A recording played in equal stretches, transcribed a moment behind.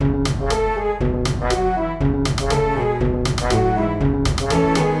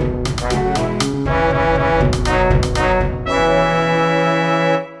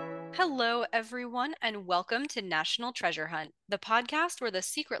and welcome to National Treasure Hunt, the podcast where the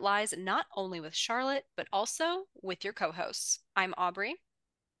secret lies not only with Charlotte, but also with your co hosts. I'm Aubrey,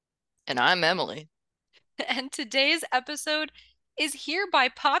 And I'm Emily. and today's episode is here by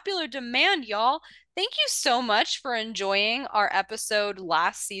popular demand, y'all. Thank you so much for enjoying our episode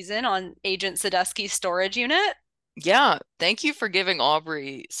last season on Agent Sadusky's storage unit. Yeah, thank you for giving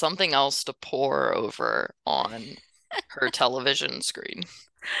Aubrey something else to pour over on her television screen.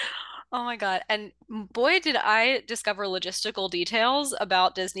 Oh my God. And boy, did I discover logistical details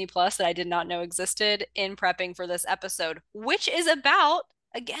about Disney Plus that I did not know existed in prepping for this episode, which is about,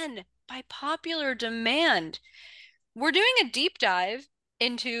 again, by popular demand. We're doing a deep dive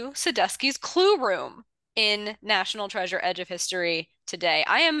into Sadusky's Clue Room in National Treasure Edge of History today.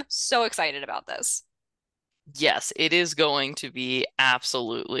 I am so excited about this. Yes, it is going to be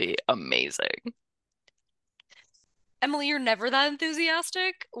absolutely amazing. Emily, you're never that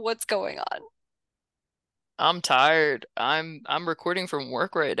enthusiastic. What's going on? I'm tired. I'm recording from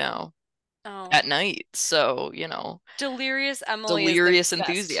work right now Oh, at night, so, Delirious Emily is delirious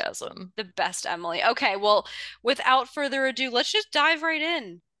enthusiasm. the best Emily. Okay, well, without further ado, let's just dive right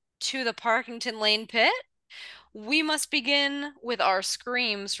in to the Parkington Lane pit. We must begin with our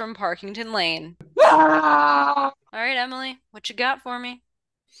screams from Parkington Lane. All right, Emily, what you got for me?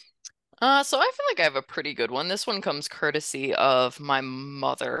 So I feel like I have a pretty good one. This one comes courtesy of my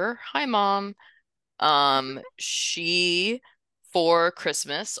mother. Hi, Mom. She for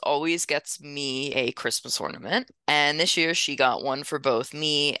Christmas always gets me a Christmas ornament, and this year she got one for both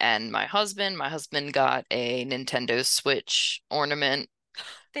me and my husband. My husband got a Nintendo Switch ornament.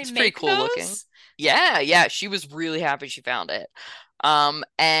 They It's pretty make cool looking. those? Yeah, yeah, she was really happy she found it.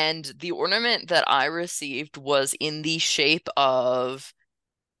 And the ornament that I received was in the shape of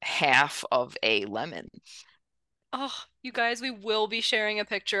half of a lemon. Oh, you guys, we will be sharing a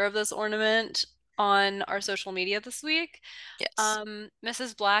picture of this ornament on our social media this week. Yes.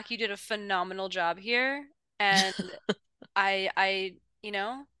 Mrs. Black, you did a phenomenal job here, and I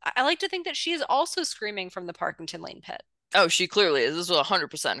like to think that she is also screaming from the Parkington Lane pit. Oh, she clearly is. This was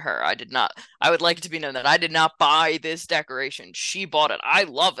 100% her. I would like it to be known that I did not buy this decoration. She bought it. I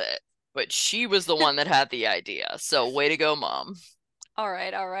love it, but she was the one that had the idea. So way to go, Mom. All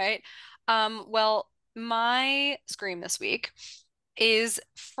right, all right. Well, my scream this week is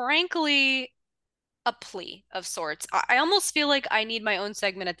frankly a plea of sorts. I almost feel like I need my own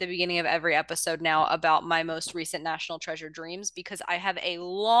segment at the beginning of every episode now about my most recent National Treasure dreams because I have a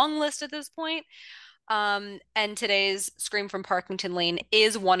long list at this point. And today's Scream from Parkington Lane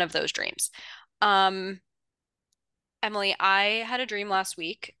is one of those dreams. Um, Emily, I had a dream last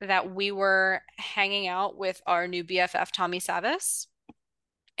week that we were hanging out with our new BFF, Tommy Savis,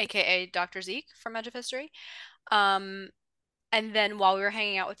 aka Dr. Zeke from Edge of History. Um, and then while we were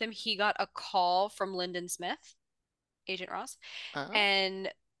hanging out with him, he got a call from Lyndon Smith, Agent Ross, Uh, and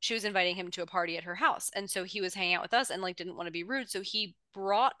she was inviting him to a party at her house. And so he was hanging out with us and like didn't want to be rude. So he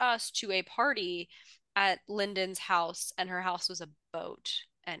brought us to a party at Lyndon's house, and her house was a boat.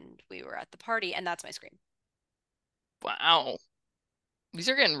 And we were at the party, and that's my scream. wow. These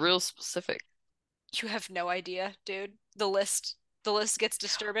are getting real specific. You have no idea, dude. The list gets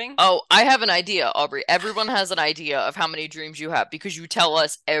disturbing. Oh, I have an idea, Aubrey. Everyone has an idea of how many dreams you have because you tell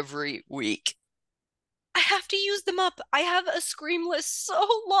us every week. I have to use them up. I have a scream list so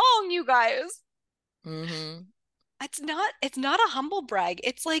long, you guys. hmm It's not a humble brag.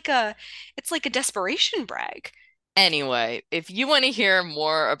 It's like a desperation brag. Anyway, if you want to hear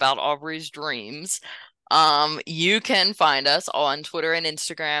more about Aubrey's dreams, you can find us on Twitter and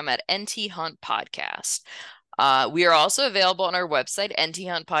Instagram at NT Hunt Podcast. We are also available on our website,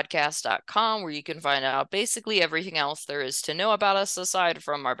 nthuntpodcast.com, where you can find out basically everything else there is to know about us aside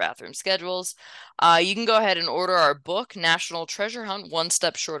from our bathroom schedules. You can go ahead and order our book, National Treasure Hunt, One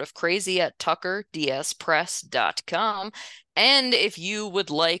Step Short of Crazy, at tuckerdspress.com. And if you would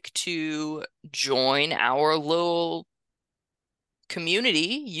like to join our little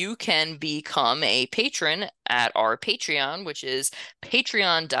community, you can become a patron at our Patreon, which is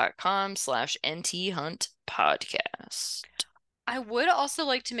patreon.com/nthuntpodcast. I would also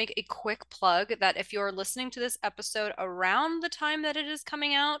like to make a quick plug that if you're listening to this episode around the time that it is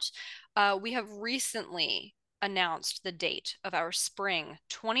coming out, we have recently announced the date of our spring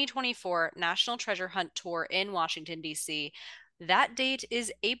 2024 National Treasure Hunt Tour in Washington, D.C. That date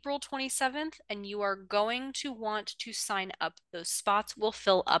is April 27th, and you are going to want to sign up. Those spots will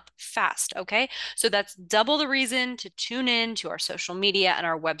fill up fast, okay? So that's double the reason to tune in to our social media and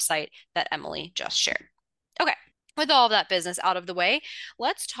our website that Emily just shared. Okay, with all of that business out of the way,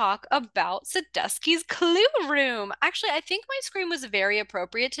 let's talk about Sadusky's Clue Room. Actually, I think my scream was very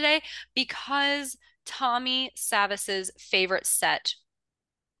appropriate today because Tommy Savis's favorite set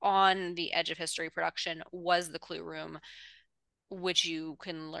on the Edge of History production was the Clue Room, which you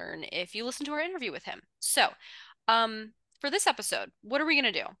can learn if you listen to our interview with him. So, for this episode, what are we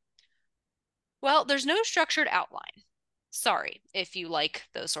going to do? Well, there's no structured outline. Sorry if you like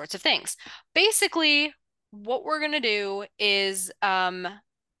those sorts of things. Basically, what we're going to do is I'm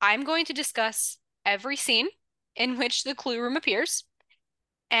going to discuss every scene in which the clue room appears,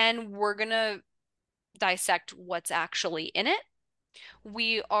 and we're going to dissect what's actually in it.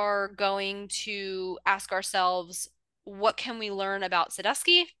 We are going to ask ourselves, what can we learn about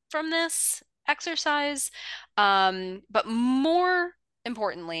Sadusky from this exercise? But more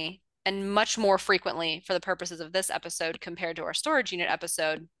importantly, and much more frequently for the purposes of this episode compared to our storage unit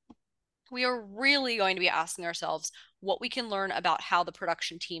episode, we are really going to be asking ourselves what we can learn about how the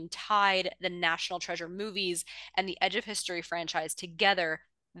production team tied the National Treasure movies and the Edge of History franchise together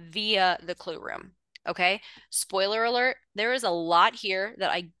via the Clue Room. Okay? Spoiler alert, there is a lot here that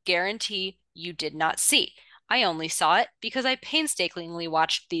I guarantee you did not see. I only saw it because I painstakingly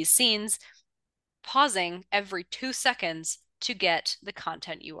watched these scenes, pausing every 2 seconds to get the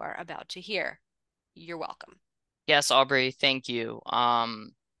content you are about to hear. You're welcome. Yes, Aubrey, thank you.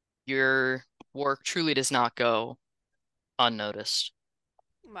 Your work truly does not go unnoticed.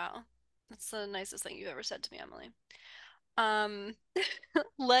 Wow. That's the nicest thing you've ever said to me, Emily. Um,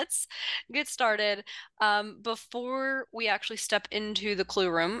 let's get started. Before we actually step into the clue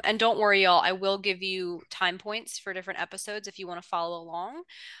room, and don't worry, y'all, I will give you time points for different episodes if you want to follow along.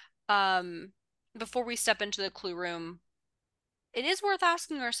 Um, Before we step into the clue room, it is worth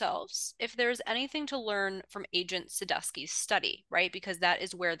asking ourselves if there's anything to learn from Agent Sadusky's study, right? Because that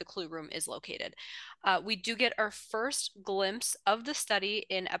is where the clue room is located. We do get our first glimpse of the study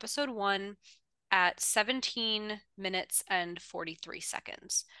in episode 1 at 17 minutes and 43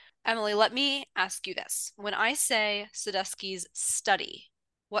 seconds. Emily, let me ask you this. When I say Sadusky's study,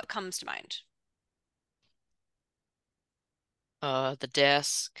 what comes to mind? The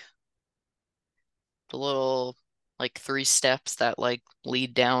desk, the little like three steps that like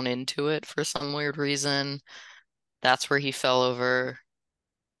lead down into it for some weird reason. That's where he fell over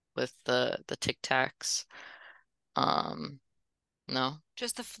with the Tic Tacs. Um, no.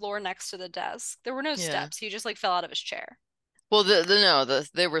 Just the floor next to the desk. There were no Yeah. steps. He just like fell out of his chair. Well, the no,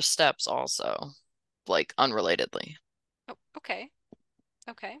 there were steps also, like unrelatedly. Oh, okay.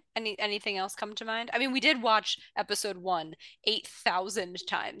 Okay. Anything else come to mind? I mean, we did watch episode 1 8,000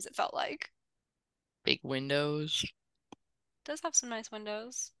 times, it felt like. Big windows. It does have some nice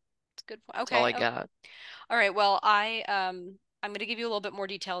windows. It's a good point. That's all Okay. I Oh, got. all right. Well, I'm going to give you a little bit more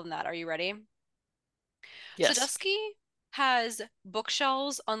detail than that. Are you ready? Yes. Sadusky has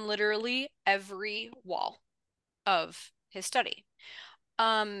bookshelves on literally every wall of his study.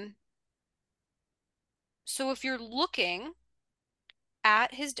 Um, so if you're looking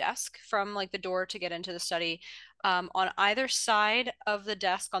at his desk from like the door to get into the study, on either side of the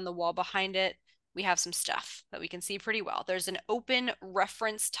desk on the wall behind it, we have some stuff that we can see pretty well. There's an open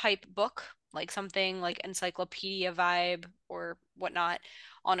reference type book, like something like encyclopedia vibe or whatnot,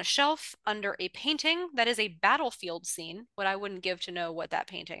 on a shelf under a painting that is a battlefield scene, what I wouldn't give to know what that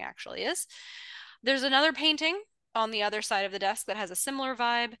painting actually is. There's another painting on the other side of the desk that has a similar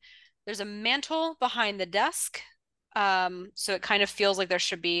vibe. There's a mantle behind the desk. So it kind of feels like there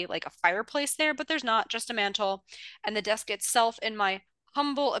should be like a fireplace there, but there's not, just a mantle. And the desk itself, in my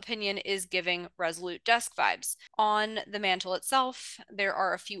humble opinion, is giving Resolute desk vibes. On the mantle itself, there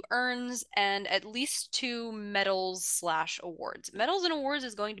are a few urns and at least two medals slash awards. Medals and awards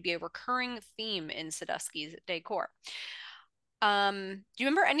is going to be a recurring theme in Sadusky's decor. Do you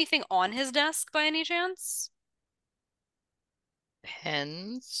remember anything on his desk by any chance?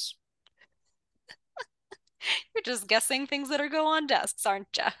 Pens. You're just guessing things that are go on desks, aren't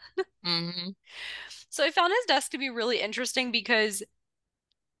you? Mm-hmm. So I found his desk to be really interesting because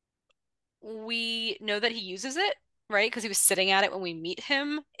we know that he uses it, right? Because he was sitting at it when we meet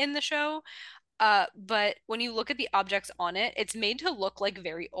him in the show. But when you look at the objects on it, it's made to look like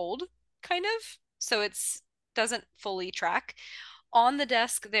very old, kind of. So it's doesn't fully track. On the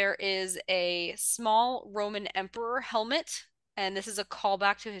desk, there is a small Roman emperor helmet, and this is a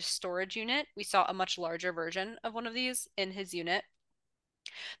callback to his storage unit. We saw a much larger version of one of these in his unit.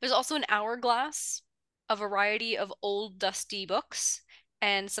 There's also an hourglass, a variety of old dusty books,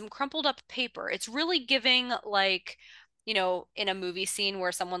 and some crumpled up paper. It's really giving like, in a movie scene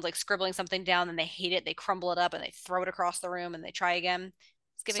where someone's like scribbling something down and they hate it, they crumble it up and they throw it across the room and they try again.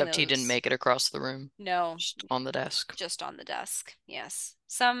 It's giving Except he didn't those. make it across the room, No, just on the desk. just on the desk. Yes.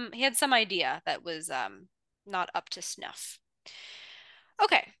 He had some idea that was not up to snuff.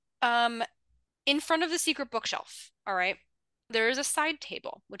 Okay. In front of the secret bookshelf, all right, there is a side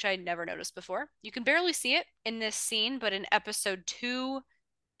table, which I never noticed before. You can barely see it in this scene, but in episode 2,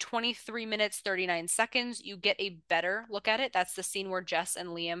 23 minutes, 39 seconds, you get a better look at it. That's the scene where Jess and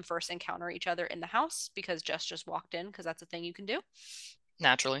Liam first encounter each other in the house because Jess just walked in because that's a thing you can do.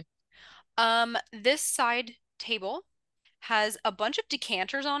 Naturally. This side table has a bunch of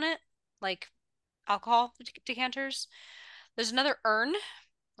decanters on it, like alcohol decanters. There's another urn. I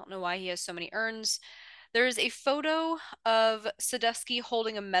don't know why he has so many urns. There is a photo of Sadusky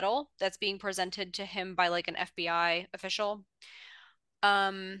holding a medal that's being presented to him by like an FBI official.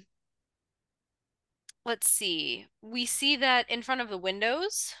 Um, let's see. We see that in front of the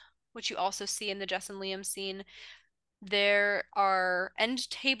windows, which you also see in the Jess and Liam scene, there are end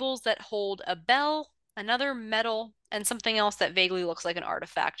tables that hold a bell, another medal, and something else that vaguely looks like an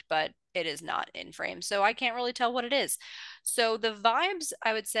artifact, but it is not in frame. So I can't really tell what it is. So the vibes,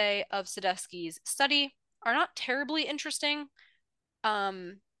 I would say, of Sadusky's study are not terribly interesting.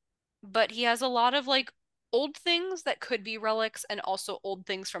 Um, but he has a lot of like old things that could be relics and also old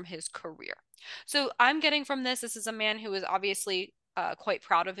things from his career. So I'm getting from this is a man who is obviously quite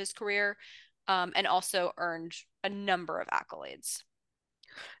proud of his career, and also earned a number of accolades.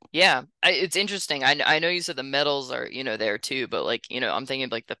 Yeah, it's interesting. I know you said the medals are, there too, but like, I'm thinking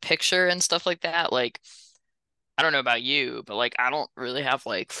like the picture and stuff like that. Like, I don't know about you, but like, I don't really have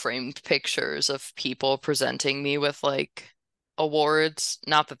like framed pictures of people presenting me with like awards.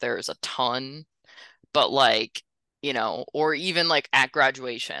 Not that there's a ton, but like, or even like at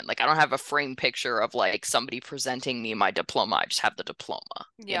graduation, like I don't have a framed picture of like somebody presenting me my diploma. I just have the diploma.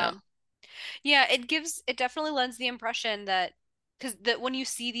 Yeah. Yeah, it definitely lends the impression that because that when you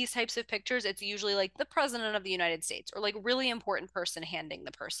see these types of pictures, it's usually like the president of the United States or like really important person handing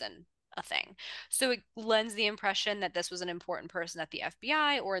the person a thing. So it lends the impression that this was an important person at the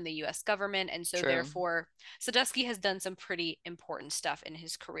FBI or in the US government, and so True. therefore Sadusky has done some pretty important stuff in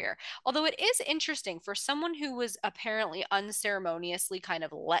his career. Although it is interesting for someone who was apparently unceremoniously kind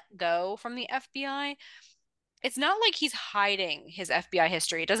of let go from the FBI, it's not like he's hiding his FBI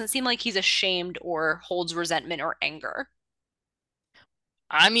history. It doesn't seem like he's ashamed or holds resentment or anger.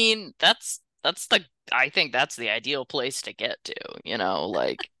 I mean, that's the I think that's the ideal place to get to,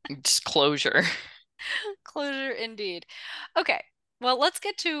 like just closure. Closure indeed. Okay, well, let's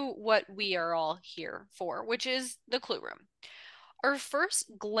get to what we are all here for, which is the clue room. Our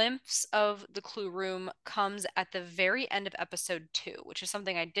first glimpse of the clue room comes at the very end of episode 2, which is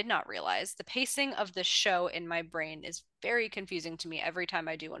something I did not realize. The pacing of the show in my brain is very confusing to me every time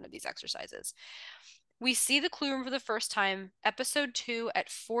I do one of these exercises. We see the clue room for the first time, episode 2, at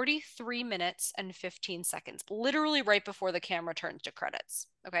 43 minutes and 15 seconds, literally right before the camera turns to credits.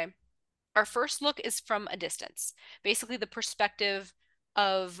 Okay. Our first look is from a distance, basically the perspective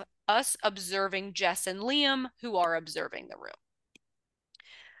of us observing Jess and Liam, who are observing the room.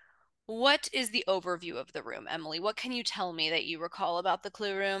 What is the overview of the room, Emily? What can you tell me that you recall about the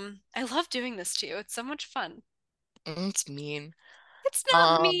clue room? I love doing this to you. It's so much fun. It's mean. It's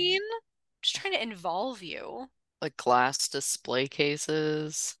not Um, mean. I'm just trying to involve you. like glass display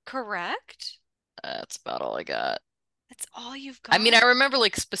cases. Correct? That's about all I got. That's all you've I mean, got? I remember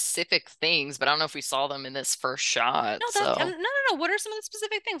like specific things, but I don't know if we saw them in this first shot. No, So, no, no, no. What are some of the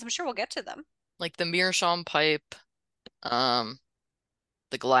specific things? I'm sure we'll get to them. like the meerschaum pipe, um,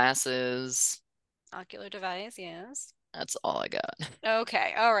 the glasses. Ocular device, yes. That's all I got.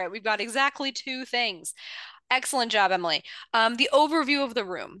 Okay, all right. We've got exactly two things. Excellent job, Emily. The overview of the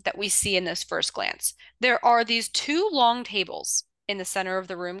room that we see in this first glance. There are these two long tables in the center of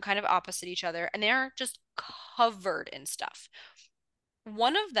the room, kind of opposite each other, and they're just covered in stuff.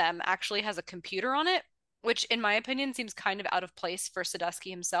 One of them actually has a computer on it, which, in my opinion, seems kind of out of place for Sadusky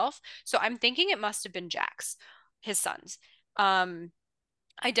himself. So I'm thinking it must have been Jack's, his son's. Um,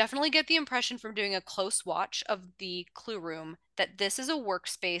 I definitely get the impression from doing a close watch of the clue room that this is a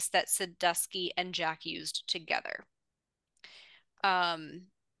workspace that Sadusky and Jack used together. Um,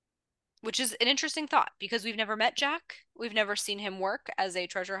 which is an interesting thought because we've never met Jack. We've never seen him work as a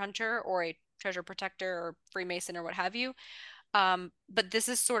treasure hunter or a treasure protector or Freemason or what have you. But this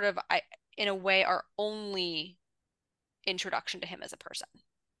is sort of, in a way, our only introduction to him as a person.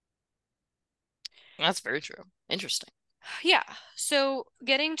 That's very true. Interesting. Yeah. So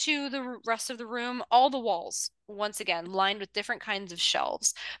getting to the rest of the room, all the walls, once again, lined with different kinds of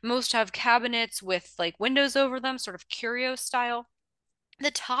shelves. Most have cabinets with like windows over them, sort of curio style.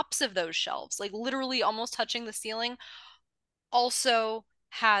 The tops of those shelves, like literally almost touching the ceiling, also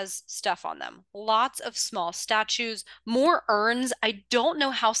has stuff on them. Lots of small statues, more urns. I don't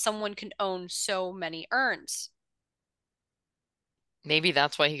know how someone can own so many urns. Maybe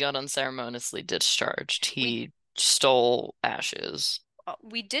that's why he got unceremoniously discharged. We He stole ashes.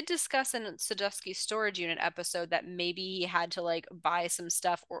 we did discuss in Sadusky's storage unit episode that maybe he had to like buy some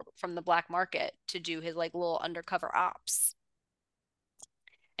stuff or from the black market to do his like little undercover ops.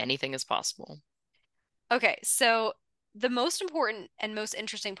 Anything is possible. Okay, so the most important and most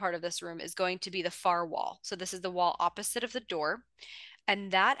interesting part of this room is going to be the far wall. So this is the wall opposite of the door,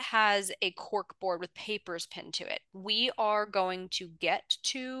 and that has a cork board with papers pinned to it. We are going to get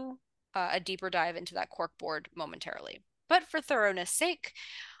to a deeper dive into that cork board momentarily. But for thoroughness sake,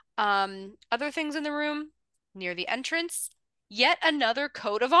 other things in the room near the entrance, yet another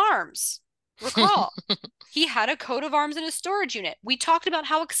coat of arms. Recall, he had a coat of arms in his storage unit. We talked about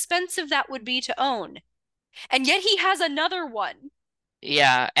how expensive that would be to own. And yet he has another one.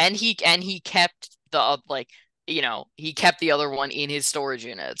 Yeah, and he kept the like he kept the other one in his storage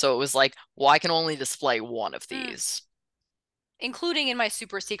unit. So it was like, well, I can only display one of Mm. these. Including in my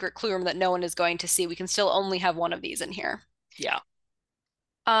super secret clue room that no one is going to see. We can still only have one of these in here. Yeah,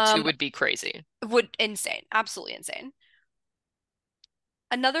 two Um, would be crazy. would insane, absolutely insane.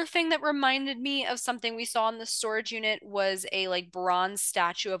 Another thing that reminded me of something we saw in the storage unit was a like bronze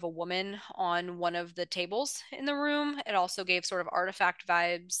statue of a woman on one of the tables in the room. It also gave sort of artifact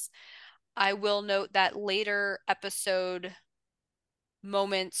vibes. I will note that later episode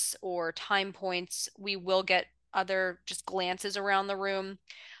moments or time points, we will get other just glances around the room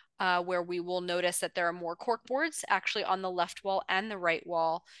where we will notice that there are more cork boards actually on the left wall and the right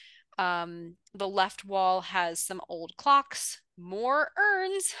wall. The left wall has some old clocks, more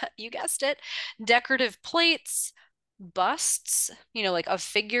urns, you guessed it, decorative plates, busts, like of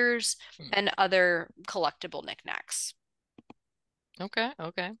figures Hmm. and other collectible knickknacks. Okay,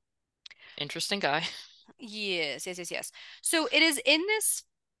 okay. Interesting guy. Yes, yes, yes, yes. So it is in this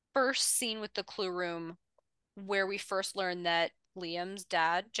first scene with the clue room where we first learn that Liam's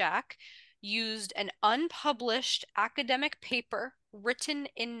dad, Jack, used an unpublished academic paper written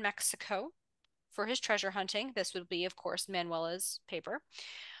in Mexico for his treasure hunting. This would be, of course, Manuela's paper.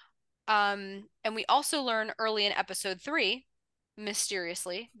 And we also learn early in episode 3,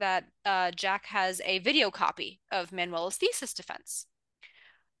 mysteriously, that Jack has a video copy of Manuela's thesis defense.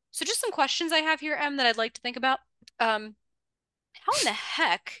 So, just some questions I have here, Em, that I'd like to think about. Um, how in the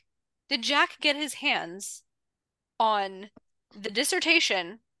heck did Jack get his hands on the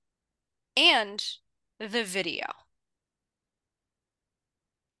dissertation and the video?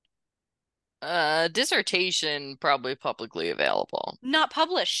 Dissertation probably publicly available. Not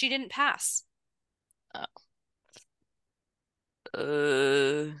published. She didn't pass. Uh,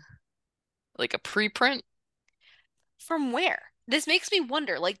 uh, like a preprint? From where? This makes me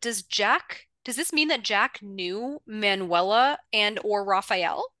wonder, like, does this mean that Jack knew Manuela and or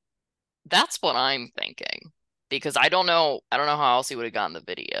Raphael? That's what I'm thinking. Because I don't know how else he would have gotten the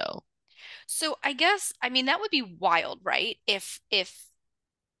video. So I guess, I mean, that would be wild, right? If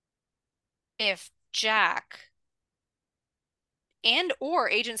Jack and or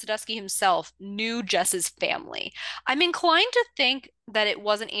Agent Sadusky himself knew Jess's family. I'm inclined to think that it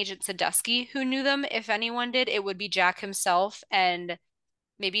wasn't Agent Sadusky who knew them. If anyone did, it would be Jack himself, and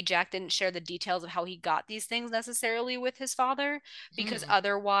maybe Jack didn't share the details of how he got these things necessarily with his father, because Hmm.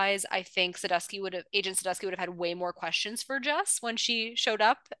 otherwise I think Agent Sadusky would have had way more questions for Jess when she showed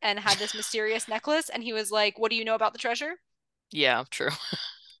up and had this mysterious necklace, and he was like, "What do you know about the treasure?" Yeah, true.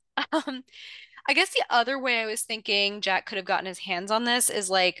 Um, I guess the other way I was thinking Jack could have gotten his hands on this is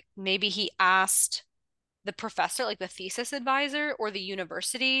like maybe he asked the professor, like the thesis advisor or the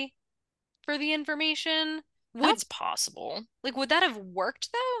university for the information. That's Would possible. would that have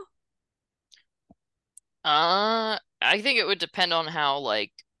worked though? I think it would depend on how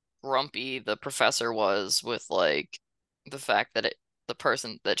like grumpy the professor was with like the fact that the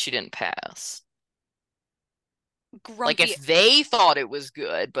person that she didn't pass. Like Grumpy. if they thought it was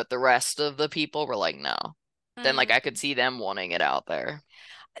good, but the rest of the people were like, no, then like I could Mm. see them wanting it out there.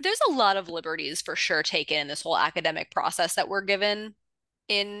 There's a lot of liberties for sure taken in this whole academic process that we're given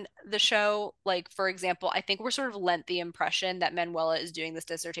in the show. Like, for example, I think we're sort of lent the impression that Manuela is doing this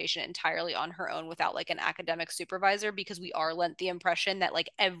dissertation entirely on her own without like an academic supervisor, because we are lent the impression that like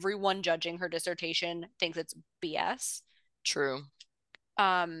everyone judging her dissertation thinks it's BS. True.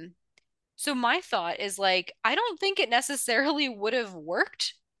 Um, so my thought is like, I don't think it necessarily would have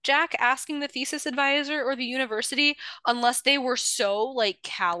worked, Jack asking the thesis advisor or the university, unless they were so like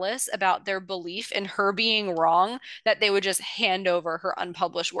callous about their belief in her being wrong that they would just hand over her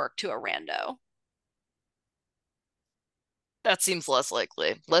unpublished work to a rando. That seems less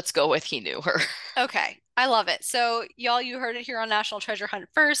likely. Let's go with he knew her. Okay, I love it. So, y'all, you heard it here on National Treasure Hunt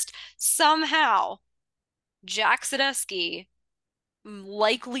first. Somehow, Jack Sadusky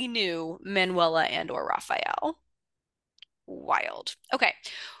likely knew Manuela and or Raphael. Wild. Okay.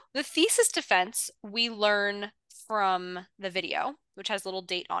 The thesis defense we learn from the video, which has a little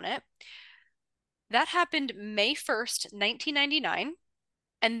date on it. That happened May 1st, 1999.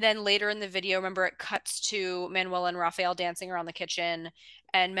 And then later in the video, remember it cuts to Manuela and Raphael dancing around the kitchen,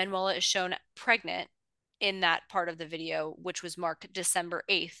 and Manuela is shown pregnant in that part of the video, which was marked December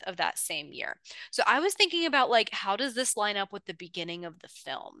 8th of that same year. So I was thinking about like, how does this line up with the beginning of the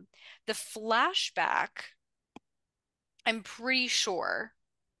film? The flashback, I'm pretty sure,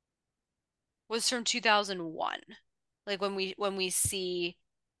 was from 2001. Like when we see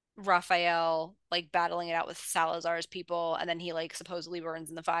Raphael like battling it out with Salazar's people and then he like supposedly burns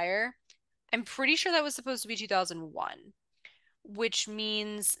in the fire. I'm pretty sure that was supposed to be 2001, which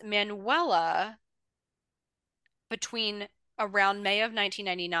means Manuela between around May of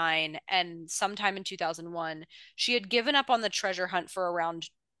 1999 and sometime in 2001, she had given up on the treasure hunt for around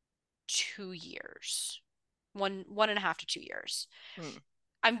 2 years. One and a half to 2 years. Hmm.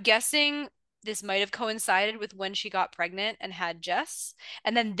 I'm guessing this might have coincided with when she got pregnant and had Jess.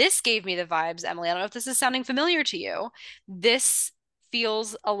 And then this gave me the vibes, Emily. I don't know if this is sounding familiar to you. This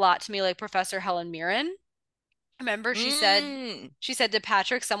feels a lot to me like Professor Helen Mirren. Remember, Mm. she said to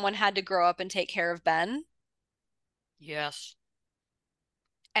Patrick, someone had to grow up and take care of Ben. Yes.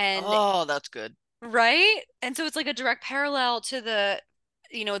 And Oh, that's good. right? And so it's like a direct parallel to the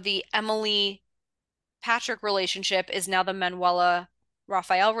Emily Patrick relationship is now the Manuela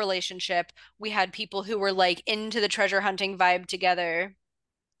Raphael relationship. We had people who were like into the treasure hunting vibe together,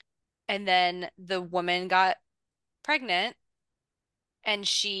 and then the woman got pregnant and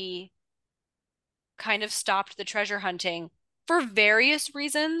she kind of stopped the treasure hunting for various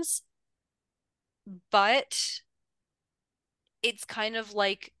reasons, but it's kind of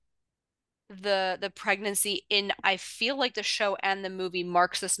like the pregnancy in I feel like the show and the movie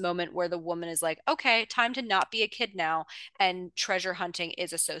marks this moment where the woman is like, okay, time to not be a kid now, and treasure hunting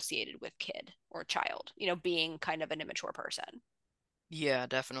is associated with kid or child, being kind of an immature person. Yeah,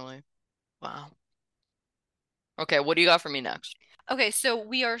 definitely. Wow. Okay, what do you got for me next? Okay, so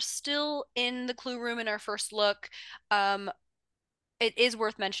we are still in the clue room in our first look. Um, it is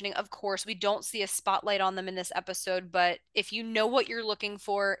worth mentioning, of course, we don't see a spotlight on them in this episode, but if you know what you're looking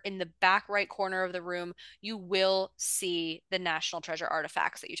for in the back right corner of the room, you will see the National Treasure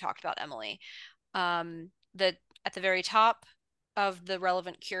artifacts that you talked about, Emily. The at the very top of the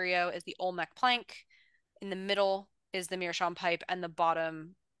relevant curio is the Olmec plank. In the middle is the meerschaum pipe, and the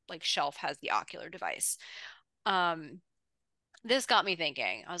bottom like shelf has the ocular device. Um, this got me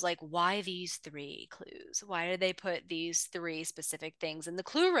thinking. I was like, why these three clues? Why did they put these three specific things in the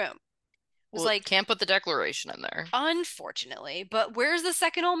clue room? It was Well, like, can't put the declaration in there. unfortunately, but where's the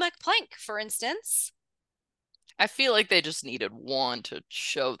second Olmec plank, for instance? I feel like they just needed one to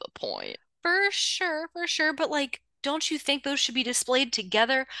show the point. For sure, for sure. But like, don't you think those should be displayed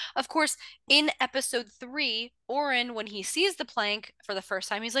together? Of course, in episode 3, Orin, when he sees the plank for the first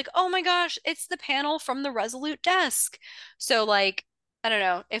time, he's like, oh my gosh, it's the panel from the Resolute desk. So, like, I don't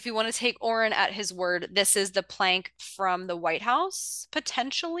know, if you want to take Orin at his word, this is the plank from the White House,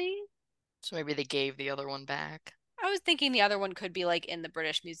 potentially. So maybe they gave the other one back. I was thinking the other one could be like in the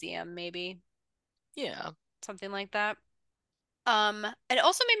British Museum, maybe Yeah. something like that. And it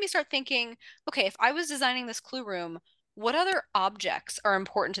also made me start thinking, okay, if I was designing this clue room, what other objects are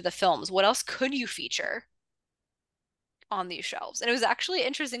important to the films? What else could you feature on these shelves? And it was actually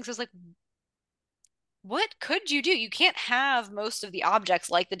interesting. So I was like, what could you do? You can't have most of the objects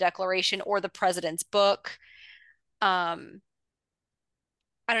like the Declaration or the President's book. Um,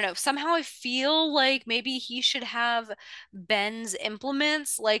 I don't know. Somehow I feel like maybe he should have Ben's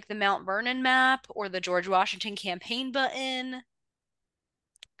implements like the Mount Vernon map or the George Washington campaign button,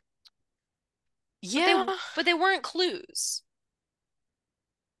 but they Yeah, but they weren't clues.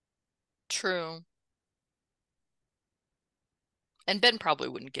 true. And Ben probably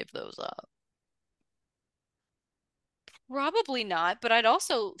wouldn't give those up. Probably not, but I'd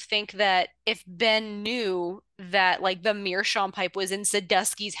also think that if Ben knew that like the meerschaum pipe was in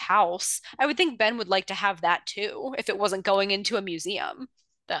Sadusky's house, I would think Ben would like to have that too if it wasn't going into a museum.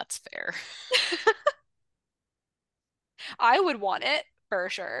 That's fair. I would want it for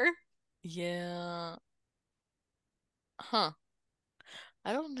sure. Yeah. Huh.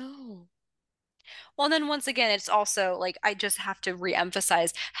 I don't know. Well, and then once again, it's also like I just have to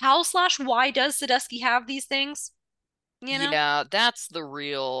re-emphasize how slash why does Sadusky have these things? You know? Yeah, that's the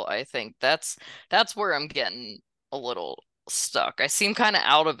real, I think. That's where I'm getting a little stuck. I seem kind of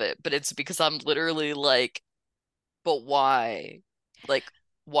out of it, but it's because I'm literally like, but why? Like,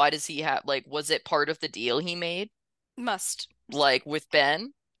 why does he have, like, was it part of the deal he made? like with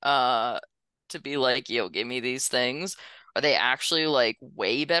Ben, uh, to be like, yo, give me these things. Are they actually like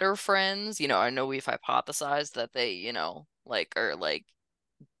way better friends? I know we've hypothesized that they, like are like,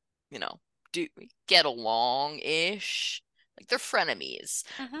 you know, do get along-ish. Like they're frenemies.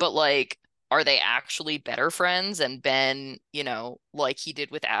 Hmm. But like, are they actually better friends? And Ben, like he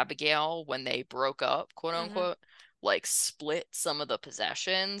did with Abigail when they broke up, quote Hmm. unquote, like split some of the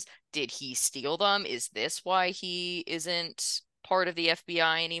possessions. Did he steal them? Is this why he isn't part of the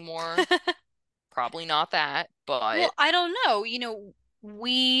FBI anymore? Probably not that, but Well, I don't know.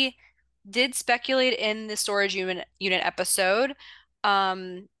 We did speculate in the storage unit episode.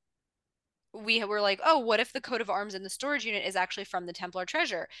 Um, we were like, oh, what if the coat of arms in the storage unit is actually from the Templar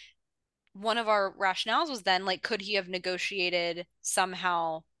treasure? One of our rationales was then like, could he have negotiated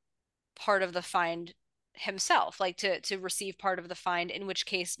somehow part of the find himself, like to receive part of the find, in which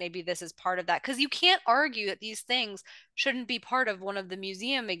case maybe this is part of that. Because you can't argue that these things shouldn't be part of one of the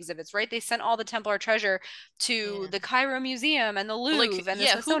museum exhibits, right? They sent all the Templar treasure to yeah. the Cairo Museum and the But like, Louvre and the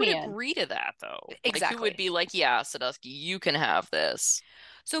yeah, who would Smithsonian. agree to that though? Like, who would Exactly. be like, yeah, Sadusky, you can have this.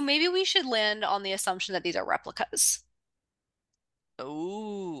 So maybe we should land on the assumption that these are replicas.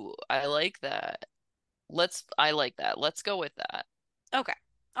 Oh, I like that. I like that. Let's go with that. Okay.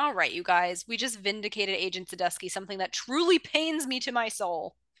 All right, you guys. We just vindicated Agent Sadusky, something that truly pains me to my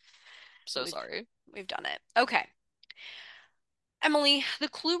soul. But So we've sorry. we've done it. Okay. Emily, the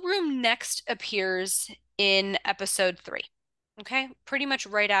clue room next appears in episode 3. Okay, pretty much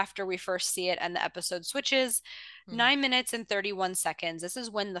right after we first see it and the episode switches. Hmm. 9 minutes and 31 seconds. This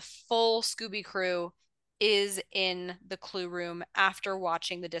is when the full Scooby crew is in the clue room after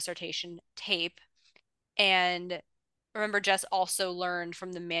watching the dissertation tape. And remember, Jess also learned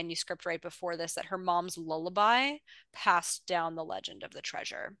from the manuscript right before this that her mom's lullaby passed down the legend of the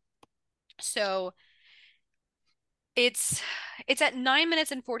treasure. So It's it's at 9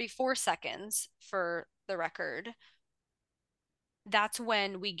 minutes and 44 seconds for the record. That's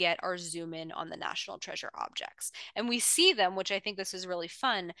when we get our zoom in on the National Treasure objects. And we see them, which I think this is really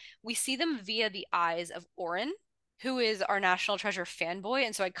fun. We see them via the eyes of Orin, who is our National Treasure fanboy.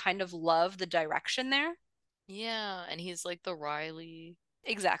 And so I kind of love the direction there. Yeah, and he's like the Riley.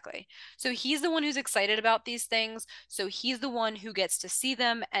 Exactly. So he's the one who's excited about these things. So he's the one who gets to see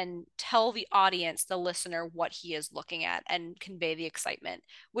them and tell the audience, the listener, what he is looking at and convey the excitement,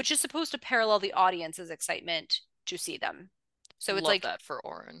 which is supposed to parallel the audience's excitement to see them. So it's Love like, that for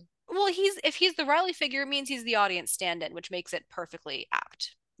Orin. well, if he's the Riley figure, it means he's the audience stand-in, which makes it perfectly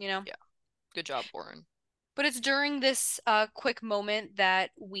apt, you know? Yeah. Good job, Orin. But it's during this quick moment that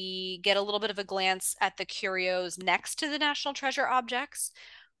we get a little bit of a glance at the curios next to the National Treasure objects.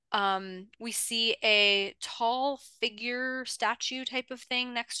 We see a tall figure statue type of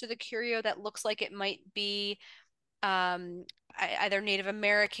thing next to the curio that looks like it might be either Native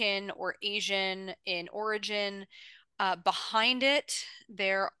American or Asian in origin. Behind it,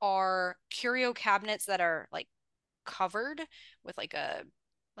 there are curio cabinets that are like covered with like a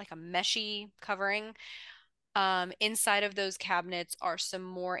meshy covering. Inside of those cabinets are some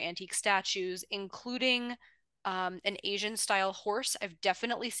more antique statues, including an Asian style horse. I've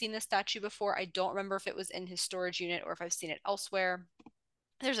definitely seen this statue before. I don't remember if it was in his storage unit or if I've seen it elsewhere.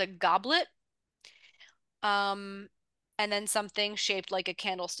 There's a goblet, um, and then something shaped like a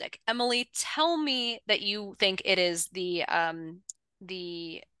candlestick. Emily, tell me that you think it is the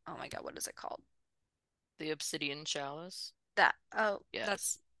oh my God, what is it called? The obsidian chalice. That oh,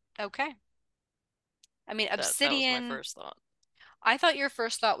 that's Yes. okay. I mean, That was my obsidian. first thought. I thought your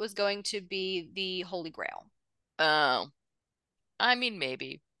first thought was going to be the Holy Grail. Oh, I mean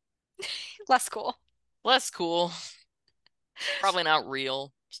maybe. Less cool. Less cool. Probably not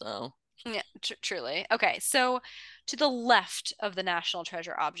real. So, Yeah, truly. Okay, so to the left of the National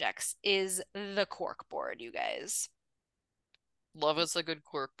Treasure objects is the cork board, you guys. love us a good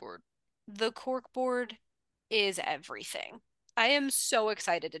cork board. The cork board is everything. I am so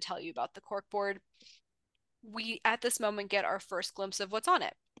excited to tell you about the cork board. We, at this moment, get our first glimpse of what's on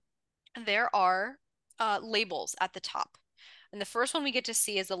it. There are labels at the top. And the first one we get to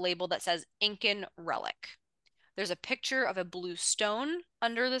see is the label that says Incan Relic. There's a picture of a blue stone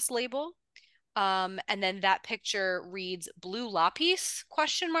under this label. And then that picture reads blue lapis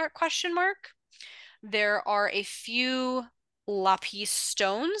question mark question mark. There are a few lapis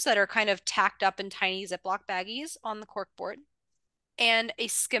stones that are kind of tacked up in tiny Ziploc baggies on the corkboard, and a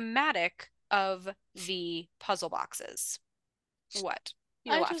schematic of the puzzle boxes. What?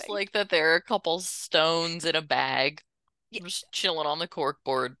 You're I just laughing. like that there are a couple stones in a bag Yeah, just chilling on the cork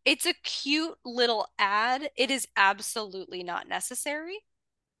board. it's a cute little ad. It is absolutely not necessary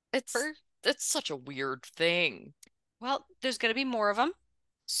It's for it's such a weird thing. Well, there's going to be more of them,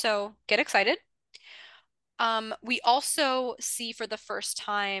 so get excited. We also see for the first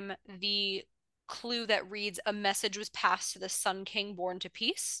time the clue that reads a message was passed to the Sun King born to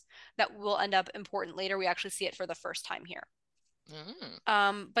peace that will end up important later. We actually see it for the first time here. Mm.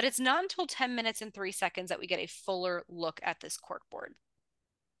 But it's not until 10 minutes and 3 seconds that we get a fuller look at this corkboard.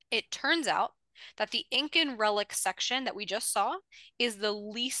 It turns out that the Incan relic section that we just saw is the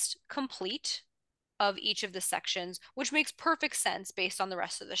least complete of each of the sections, which makes perfect sense based on the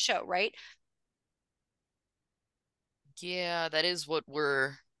rest of the show, right? Yeah, that is what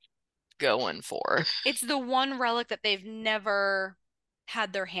we're going for. It's the one relic that they've never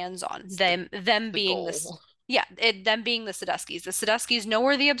had their hands on. It's Them the being this, goal. yeah, them being the Sadusky's. The Sadusky's know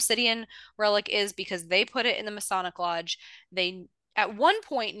where the obsidian relic is because they put it in the Masonic Lodge. They at one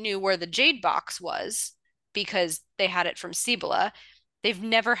point knew where the jade box was because they had it from Cibola. They've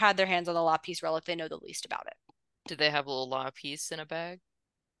never had their hands on the Lapis relic. They know the least about it. Did they have a little lapis in a bag?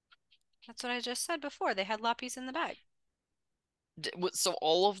 That's what I just said before. They had Lapis in the bag. So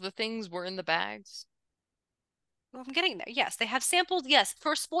all of the things were in the bags? Well, I'm getting there. Yes, they have samples. Yes,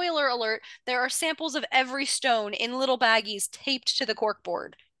 for spoiler alert, there are samples of every stone in little baggies taped to the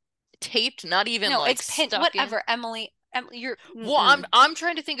corkboard. Taped, not even No, like it's pin. stuck in. Whatever, Emily. Emily, you're Well, I'm mm-mm. I'm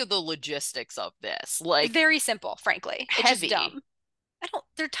trying to think of the logistics of this. Like Very simple, frankly. It's just heavy. dumb. I don't.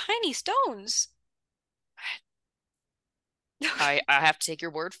 They're tiny stones. I have to take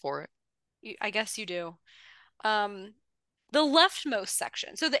your word for it. I guess you do. Um, the leftmost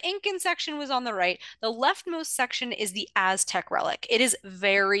section. So the Incan section was on the right. The leftmost section is the Aztec relic. It is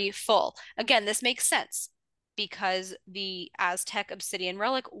very full. Again, this makes sense because the Aztec obsidian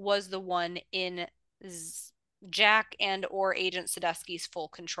relic was the one in Jack and or Agent Sadusky's full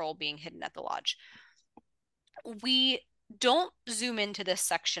control being hidden at the lodge. We don't zoom into this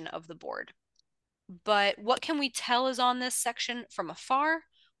section of the board, but what can we tell is on this section from afar?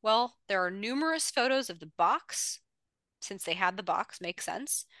 Well, there are numerous photos of the box, since they had the box, makes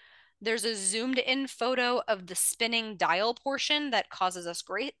sense. There's a zoomed in photo of the spinning dial portion that causes us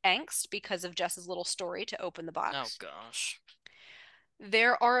great angst because of Jess's little story to open the Oh box. gosh.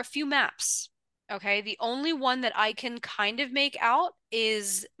 There are a few maps. Okay, the only one that I can kind of make out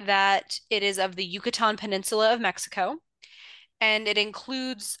is that it is of the Yucatan Peninsula of Mexico, and it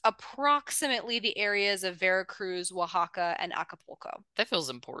includes approximately the areas of Veracruz, Oaxaca, and Acapulco. That feels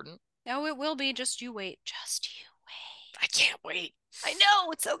important. No, it will be. Just you wait. Just you I wait. can't wait. I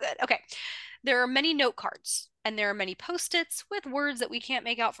know, it's so good. Okay. There are many note cards and there are many post-its with words that we can't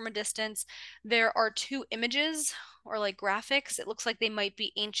make out from a distance. There are two images or like graphics. It looks like they might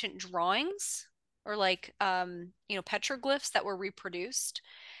be ancient drawings or like petroglyphs that were reproduced.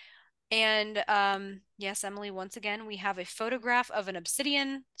 And yes, Emily, once again, we have a photograph of an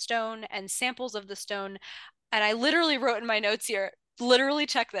obsidian stone and samples of the stone. And I literally wrote in my notes here, literally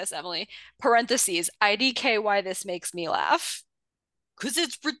check this, Emily, parentheses, IDK why this makes me laugh. Because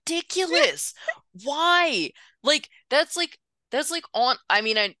it's ridiculous. Why? Like that's like on I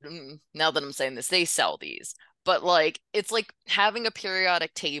mean now that I'm saying this, they sell these. But like it's like having a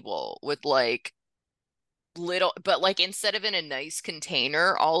periodic table with like little but like instead of in a nice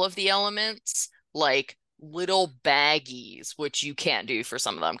container, all of the elements like little baggies, which you can't do for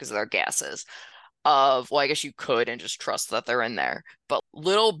some of them because they're gases of, well, I guess you could and just trust that they're in there, but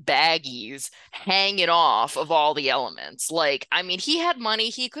little baggies hanging off of all the elements. Like, I mean, he had money,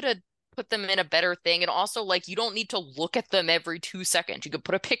 he could have put them in a better thing. And also, like, you don't need to look at them every 2 seconds. You could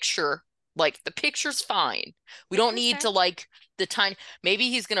put a picture, like, the picture's fine. We don't Picture's need fair to, like, the time. Maybe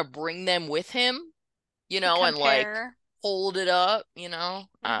he's gonna bring them with him, to and like compare. hold it up.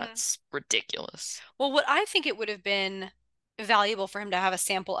 Hmm. It's ridiculous. Well, what I think it would have been valuable for him to have a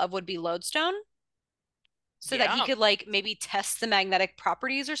sample of would be lodestone so that he Yeah. could like maybe test the magnetic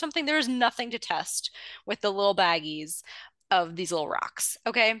properties or something. There is nothing to test with the little baggies of these little rocks.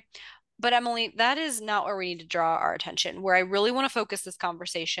 Okay. But Emily, that is not where we need to draw our attention. Where I really want to focus this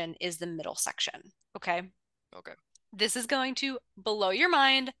conversation is the middle section. Okay. Okay. This is going to blow your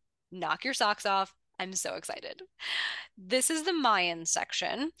mind, knock your socks off. I'm so excited. This is the Mayan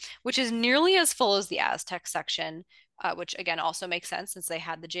section, which is nearly as full as the Aztec section, which again also makes sense since they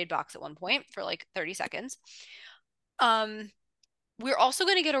had the jade box at one point for like 30 seconds. Um, we're also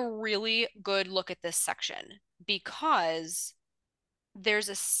going to get a really good look at this section because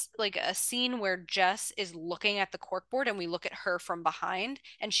there's like a scene where Jess is looking at the corkboard and we look at her from behind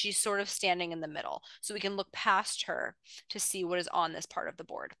and she's sort of standing in the middle. So we can look past her to see what is on this part of the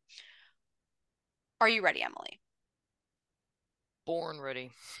board. Are you ready, Emily? Born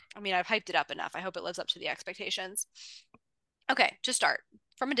ready. I mean, I've hyped it up enough. I hope it lives up to the expectations. Okay, to start,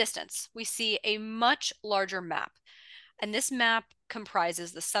 from a distance, we see a much larger map. And this map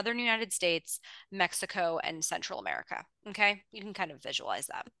comprises the southern United States, Mexico, and Central America. Okay, you can kind of visualize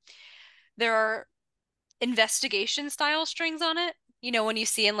that. There are investigation style strings on it. You know, when you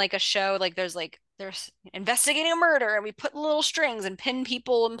see in like a show, like there's investigating a murder and we put little strings and pin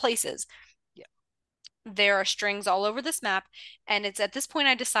people in places. Yeah. There are strings all over this map. And it's at this point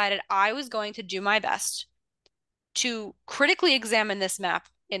I decided I was going to do my best to critically examine this map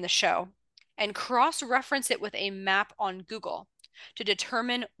in the show and cross-reference it with a map on Google to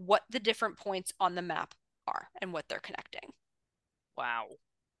determine what the different points on the map are and what they're connecting. Wow.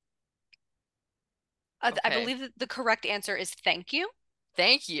 I Okay. believe that the correct answer is thank you.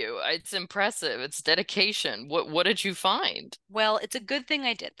 Thank you. It's impressive. It's dedication. What did you find? Well, it's a good thing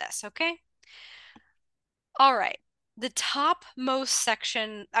I did this, okay? All right. The topmost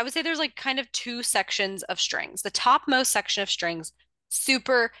section, I would say there's like kind of two sections of strings. The topmost section of strings,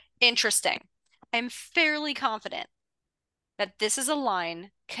 super interesting. I'm fairly confident that this is a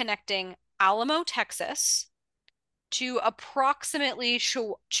line connecting Alamo, Texas to approximately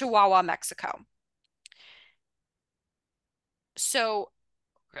Chihuahua, Mexico. So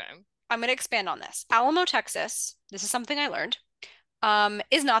Okay. I'm going to expand on this. Alamo, Texas, this is something I learned,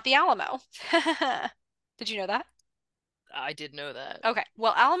 is not the Alamo. Did you know that? I did know that. Okay.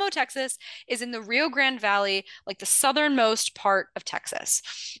 Well, Alamo, Texas is in the Rio Grande Valley, like the southernmost part of Texas.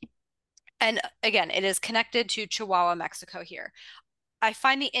 And again, it is connected to Chihuahua, Mexico here. I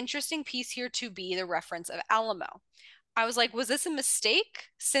find the interesting piece here to be the reference of Alamo. I was like, was this a mistake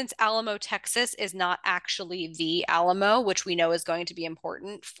since Alamo, Texas is not actually the Alamo, which we know is going to be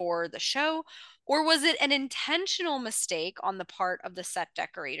important for the show? Or was it an intentional mistake on the part of the set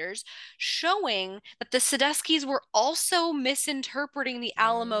decorators, showing that the Sadeskis were also misinterpreting the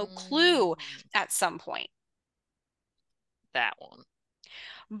Alamo clue Mm, at some point? that one.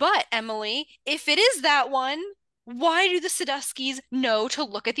 But Emily, if it is that one, why do the Sadeskis know to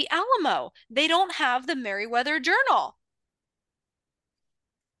look at the Alamo? They don't have the Merriweather Journal.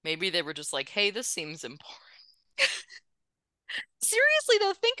 Maybe they were just like, hey, this seems important. Seriously,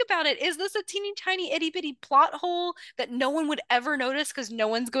 though, think about it. Is this a teeny tiny itty bitty plot hole that no one would ever notice because no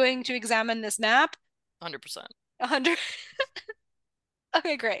one's going to examine this map? 100%. 100.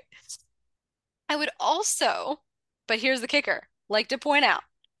 Okay, great. I would also, but here's the kicker, like to point out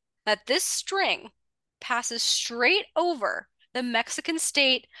that this string passes straight over the Mexican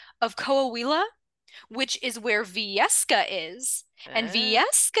state of Coahuila, which is where Viesca is. And Eh,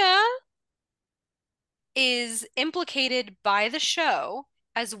 Viesca is implicated by the show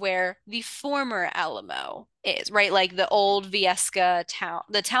as where the former Alamo is, right? Like the mhm, old Viesca town,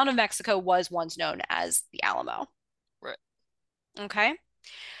 the town of Mexico was once known as the Alamo. right. Okay.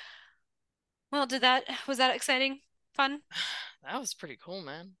 Well, was that exciting? Fun? That was pretty cool,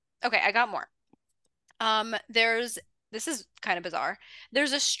 man. Okay, I got more. There's this is kind of bizarre.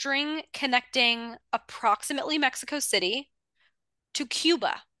 There's a string connecting approximately Mexico City to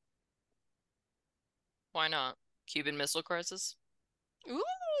Cuba. Why not? Cuban Missile Crisis?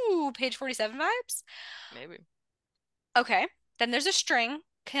 Ooh, page 47 vibes. Maybe. Okay. Then there's a string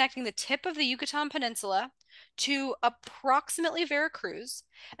connecting the tip of the Yucatan Peninsula to approximately Veracruz.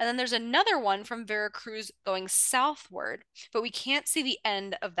 And then there's another one from Veracruz going southward, but we can't see the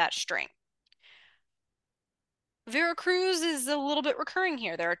end of that string. Veracruz is a little bit recurring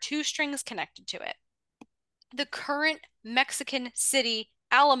here. There are two strings connected to it. The current Mexican city,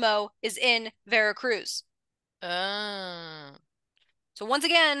 Alamo, is in Veracruz. Uh, So once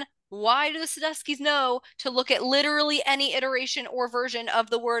again, why do the Sadeskis know to look at literally any iteration or version of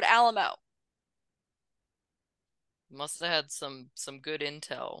the word Alamo? must have had some good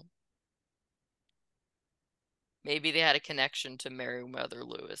intel. Maybe they had a connection to Meriwether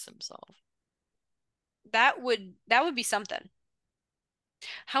Lewis himself. That would be something.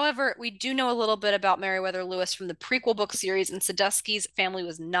 However, we do know a little bit about Meriwether Lewis from the prequel book series, and Sadusky's family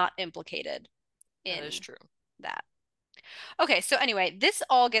was not implicated That is in true. that. Okay, so anyway, this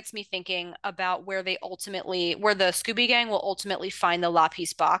all gets me thinking about where the Scooby Gang will ultimately find the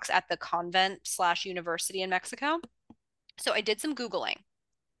Lapis box at the convent slash university in Mexico. So I did some Googling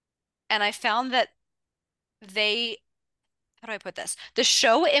and I found that they, how do I put this? The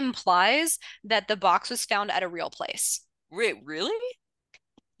show implies that the box was found at a real place. Wait, really?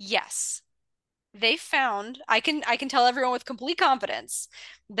 Yes. They found, I can tell everyone with complete confidence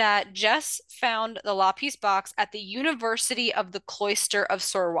that Jess found the Lapis box at the University of the Cloister of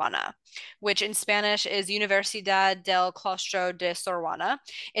Sorwana, which in Spanish is Universidad del Claustro de Sorwana.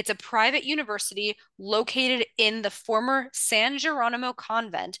 It's a private university located in the former San Geronimo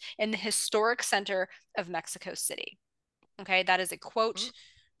convent in the historic center of Mexico City. Okay, that is a Mm, quote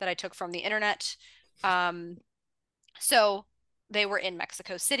that I took from the internet. Um, So they were in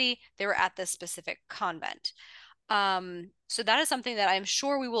Mexico City. They were at this specific convent. So that is something that I'm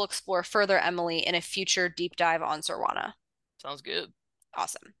sure we will explore further, Emily, in a future deep dive on Sorwana. Sounds good.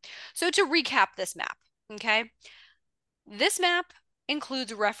 Awesome. So to recap this map, okay? This map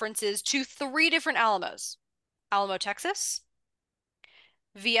includes references to three different Alamos: Alamo, Texas,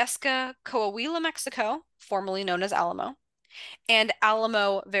 Viesca, Coahuila, Mexico, formerly known as Alamo, and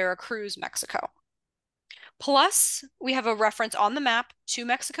Alamo, Veracruz, Mexico. Plus, we have a reference on the map to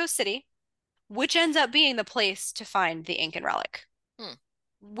Mexico City, which ends up being the place to find the Incan relic, Hmm.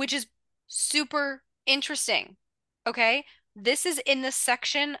 which is super interesting. Okay. This is in the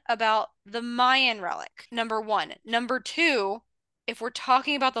section about the Mayan relic, number one. Number two, if we're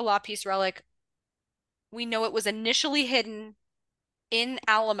talking about the Lapis relic, we know it was initially hidden in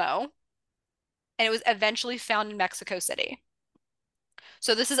Alamo and it was eventually found in Mexico City.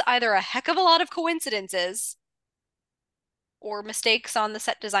 So this is either a heck of a lot of coincidences or mistakes on the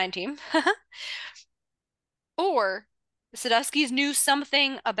set design team, or the Sadusky's knew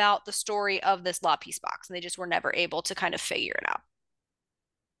something about the story of this Lapis box and they just were never able to kind of figure it out.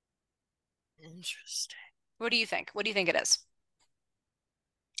 Interesting. What do you think? What do you think it is?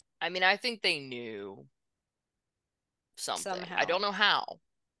 I mean, I think they knew something. I Somehow. don't know how,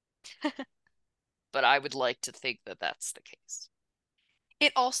 but I would like to think that that's the case.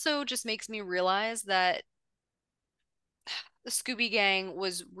 It also just makes me realize that the Scooby Gang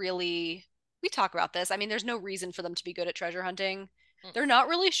was really, we talk about this. I mean, there's no reason for them to be good at treasure hunting. They're Mm. not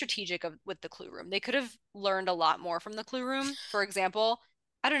really strategic with the clue room. They could have learned a lot more from the clue room. For example,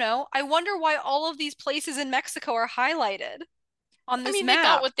 I don't know. I wonder why all of these places in Mexico are highlighted on I this mean, they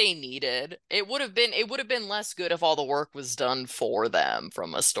got map. what they needed. It would have been less good if all the work was done for them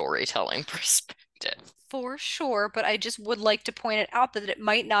from a storytelling perspective. For sure, but I just would like to point it out that it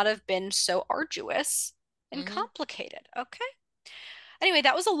might not have been so arduous and Hmm. complicated. Okay. Anyway,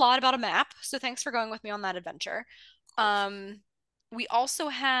 that was a lot about a map, so thanks for going with me on that adventure. Of course. Um, we also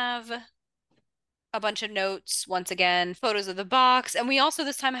have a bunch of notes, once again, photos of the box, and we also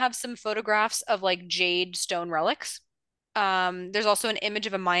this time have some photographs of like jade stone relics. There's also an image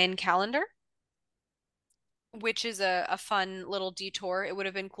of a Mayan calendar, which is a fun little detour. It would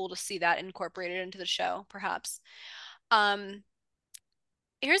have been cool to see that incorporated into the show, perhaps. Um,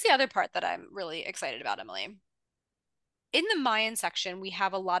 Here's the other part that I'm really excited about, Emily. In the Mayan section, we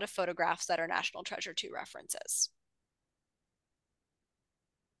have a lot of photographs that are National Treasure 2 references.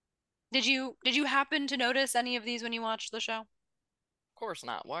 Did you happen to notice any of these when you watched the show? Of course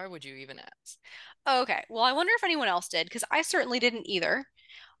not. Why would you even ask? Okay. Well, I wonder if anyone else did, because I certainly didn't either.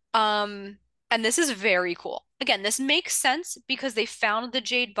 Um, and this is very cool. Again, this makes sense because they found the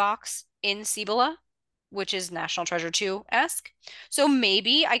jade box in Cibola, which is National Treasure 2-esque. So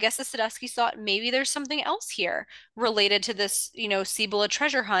maybe, I guess the Sadusky thought maybe there's something else here related to this, Cibola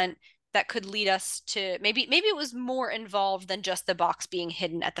treasure hunt that could lead us to maybe it was more involved than just the box being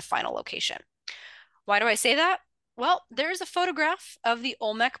hidden at the final location. Why do I say that? Well, there's a photograph of the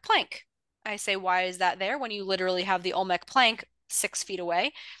Olmec plank. I say, why is that there when you literally have the Olmec plank 6 feet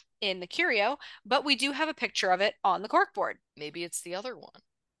away in the curio? But we do have a picture of it on the corkboard. Maybe it's the other one.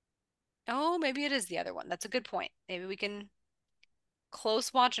 Oh, maybe it is the other one. That's a good point. Maybe we can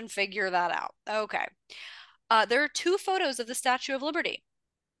close watch and figure that out. Okay. There are two photos of the Statue of Liberty.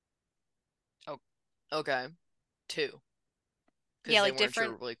 Oh, okay. Two. Yeah, Because they like weren't different.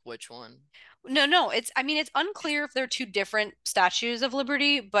 sure like which one. No, no, I mean, it's unclear if they're two different statues of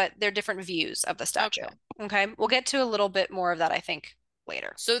Liberty, but they're different views of the statue. Okay. Okay. We'll get to a little bit more of that, I think,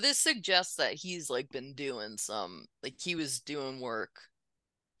 later. So this suggests that he's like been doing some like he was doing work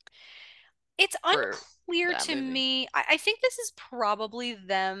It's for unclear that to movie. me. I think this is probably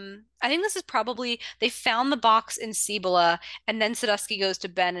them. I think this is probably they found the box in Cibola, and then Sadusky goes to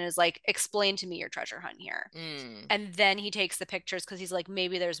Ben and is like, explain to me your treasure hunt here. Hmm. And then he takes the pictures because he's like,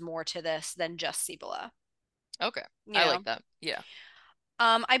 maybe there's more to this than just Cibola, Okay. you I like know? that. Yeah.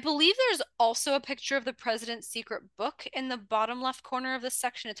 I believe there's also a picture of the president's secret book in the bottom left corner of this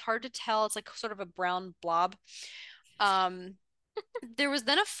section. It's hard to tell. It's like sort of a brown blob. Um, There was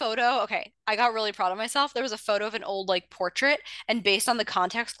then a photo. Okay, I got really proud of myself. There was a photo of an old like portrait, and based on the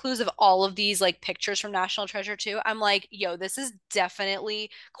context clues of all of these like pictures from National Treasure 2, I'm like, yo, this is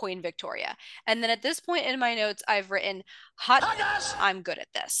definitely Queen Victoria. And then at this point in my notes, I've written hot. I'm good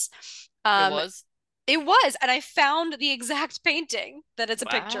at this. It Um, was? it was, and I found the exact painting that it's a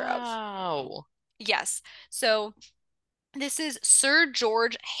picture of. Wow. Yes. So this is Sir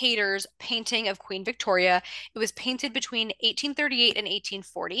George Hayter's painting of Queen Victoria. It was painted between 1838 and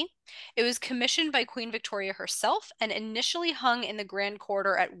 1840. It was commissioned by Queen Victoria herself and initially hung in the Grand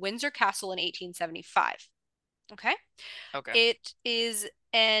Corridor at Windsor Castle in 1875. Okay. Okay. It is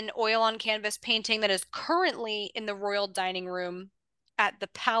an oil on canvas painting that is currently in the royal dining room at the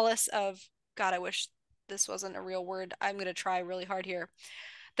Palace of, God, I wish this wasn't a real word. I'm going to try really hard here.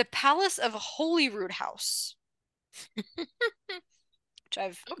 The Palace of Holyrood House, which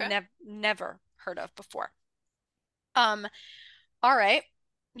I've Okay. never heard of before. Um, all right.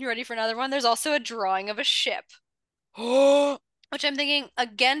 You ready for another one? There's also a drawing of a ship, Oh, which I'm thinking,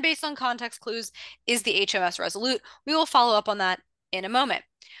 again, based on context clues, is the HMS Resolute. We will follow up on that in a moment.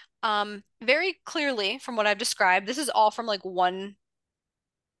 Very clearly, from what I've described, this is all from like one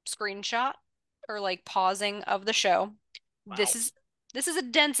screenshot or like pausing of the show. This wow. is this is a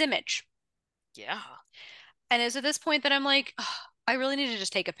dense image. Yeah. And it's at this point that I'm like, "Ugh, I really need to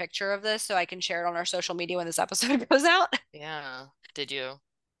just take a picture of this so I can share it on our social media when this episode goes out." Yeah. Did you?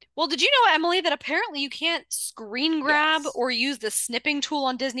 Well, did you know, Emily, that apparently you can't screen grab Yes. or use the snipping tool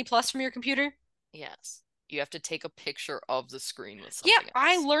on Disney Plus from your computer? Yes. You have to take a picture of the screen with Yeah, something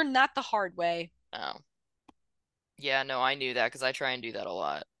I else. learned that the hard way. Oh. Yeah, no, I knew that because I try and do that a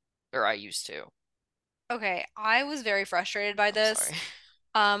lot. Or I used to. Okay, I was very frustrated by I'm this. sorry.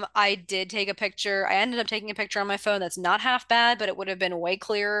 I did take a picture. I ended up taking a picture on my phone that's not half bad, but it would have been way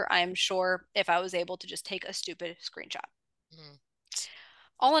clearer, I'm sure, if I was able to just take a stupid screenshot. Hmm.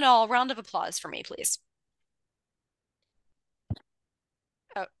 All in all, round of applause for me, please.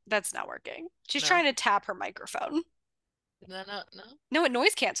 Oh, that's not working. She's No. trying to tap her microphone. No, no, no. No, it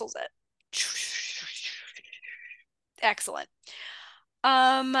noise cancels it. Excellent.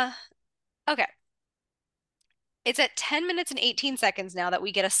 Um, okay. It's at 10 minutes and 18 seconds now that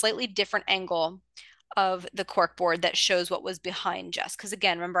we get a slightly different angle of the corkboard that shows what was behind Jess. Because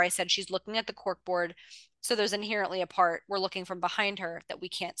again, remember I said she's looking at the corkboard, so there's inherently a part we're looking from behind her that we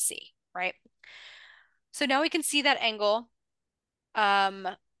can't see, right? So now we can see that angle. Um,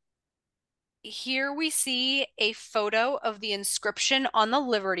 Here we see a photo of the inscription on the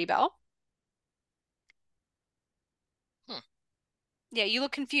Liberty Bell. Hmm. Yeah, you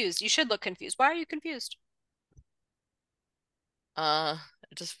look confused. You should look confused. Why are you confused? Uh,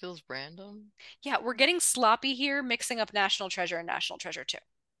 it just feels random. Yeah, we're getting sloppy here, mixing up National Treasure and National Treasure 2.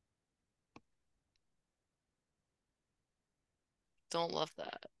 Don't love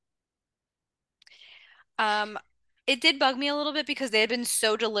that. Um, it did bug me a little bit because they had been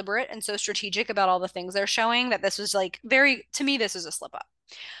so deliberate and so strategic about all the things they're showing that this was like very, to me, this is a slip up.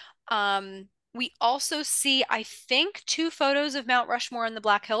 We also see, I think, two photos of Mount Rushmore and the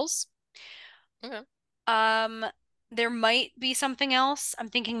Black Hills. Okay. Um, there might be something else. I'm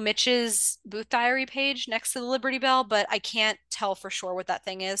thinking Mitch's booth diary page next to the Liberty Bell, but I can't tell for sure what that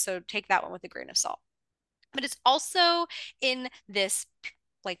thing is, so take that one with a grain of salt. But it's also in this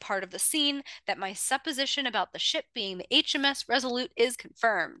like part of the scene that my supposition about the ship being the HMS Resolute is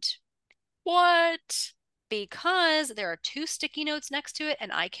confirmed What? because there are two sticky notes next to it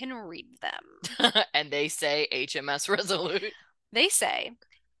and I can read them. And they say HMS Resolute. They say,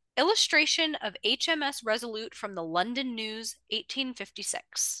 illustration of HMS Resolute from the London News,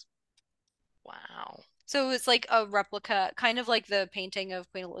 1856. Wow. So it's like a replica, kind of like the painting of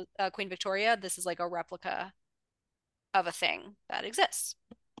Queen Victoria. This is like a replica of a thing that exists.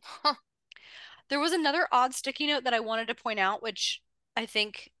 Huh. There was another odd sticky note that I wanted to point out, which I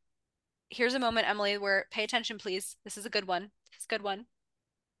think here's a moment, Emily, where pay attention, please. This is a good one. This is a good one.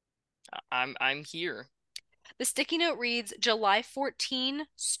 I'm here. The sticky note reads July 14,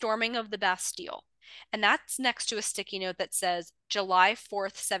 storming of the Bastille. And that's next to a sticky note that says July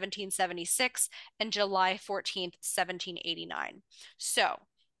 4th, 1776 and July 14th, 1789. So,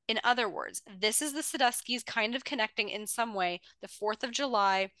 in other words, this is the Sadusky's kind of connecting in some way the 4th of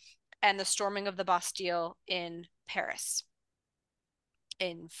July and the storming of the Bastille in Paris,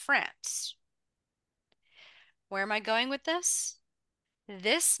 in France. Where am I going with this?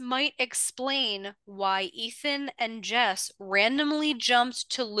 This might explain why Ethan and Jess randomly jumped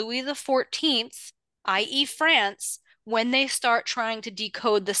to Louis the 14th, i.e., France, when they start trying to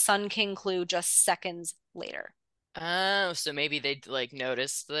decode the Sun King clue just seconds later. Oh, so maybe they like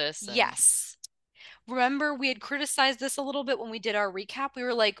noticed this and Yes. Remember, we had criticized this a little bit when we did our recap. We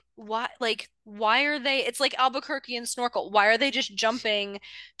were why are they? It's like Albuquerque and Snorkel. Why are they just jumping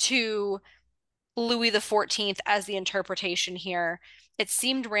to Louis the 14th as the interpretation here? It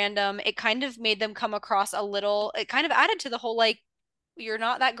seemed random. It kind of made them come across a little, it kind of added to the whole like, you're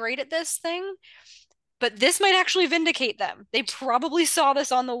not that great at this thing. But this might actually vindicate them. They probably saw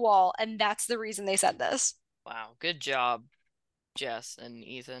this on the wall, and that's the reason they said this. wow, good job, Jess and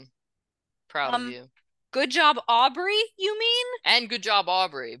Ethan. Proud of Um, you. Good job, Aubrey, you mean? And good job,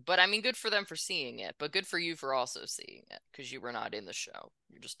 Aubrey. But I mean, good for them for seeing it, but good for you for also seeing it because you were not in the show.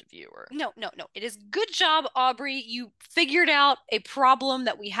 You're just a viewer. No, no, no. It is good job, Aubrey. You figured out a problem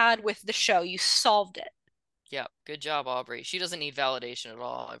that we had with the show. You solved it. Yep. Good job, Aubrey. She doesn't need validation at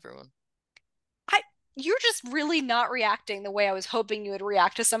all, everyone. I you're just really not reacting the way I was hoping you would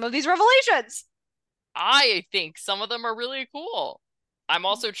react to some of these revelations. I think some of them are really cool. I'm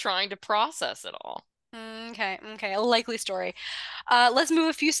also trying to process it all. Okay, okay, a likely story. Let's move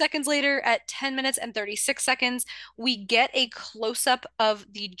a few seconds later at 10 minutes and 36 seconds. We get a close-up of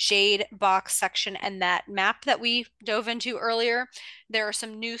the Jade box section and that map that we dove into earlier. There are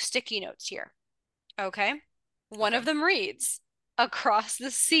some new sticky notes here. Okay. One of Okay. them reads, "Across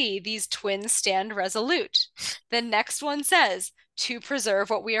the sea, these twins stand resolute." The next one says, "To preserve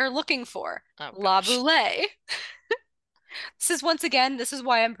what we are looking for. Oh La gosh. Boule." This is once again, this is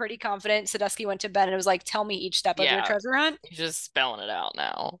why I'm pretty confident Sadusky went to bed and was like, "Tell me each step of your Yeah, treasure hunt." he's just spelling it out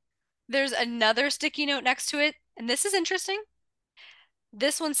now. There's another sticky note next to it, and this is interesting.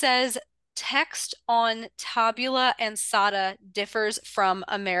 This one says, "Text on tabula ansata differs from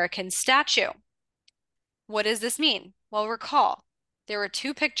American statue." What does this mean? Well, recall, there were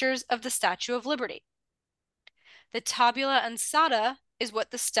two pictures of the Statue of Liberty. The tabula ansata is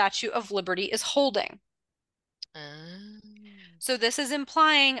what the Statue of Liberty is holding. Um, So this is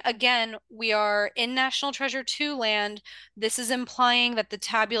implying, again, we are in National Treasure 2 land. This is implying that the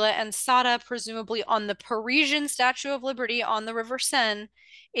tabula ansata, presumably on the Parisian Statue of Liberty on the River Seine,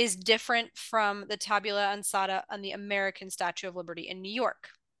 is different from the tabula ansata on the American Statue of Liberty in New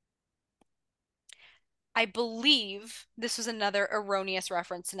York. I believe this was another erroneous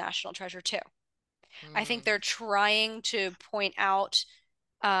reference to National Treasure 2. I think mm, they're trying to point out,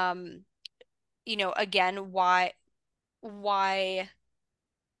 um, again, why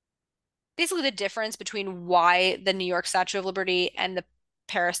basically the difference between why the New York Statue of Liberty and the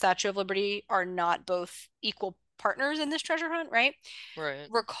Paris Statue of Liberty are not both equal partners in this treasure hunt, right? right.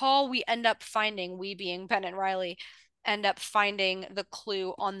 Recall we being Ben and Riley, end up finding the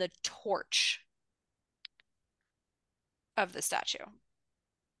clue on the torch of the statue,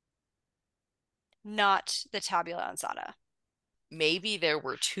 not the tabula ansata. Maybe there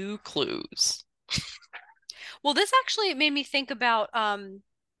were two clues. Well, this actually made me think about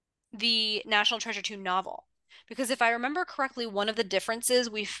the National Treasure 2 novel. Because if I remember correctly, one of the differences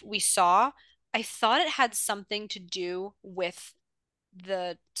we saw, I thought it had something to do with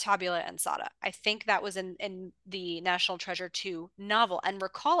the tabula ansata. I think that was in the National Treasure 2 novel. And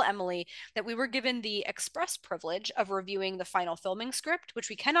recall, Emily, that we were given the express privilege of reviewing the final filming script, which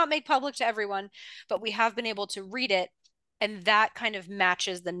we cannot make public to everyone, but we have been able to read it, and that kind of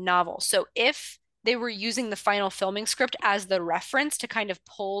matches the novel. So if they were using the final filming script as the reference to kind of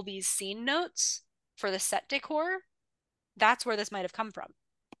pull these scene notes for the set decor, that's where this might have come from.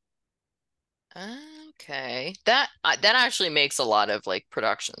 Okay. That actually makes a lot of like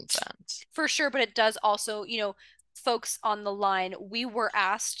production sense. For sure, but it does also, folks on the line, we were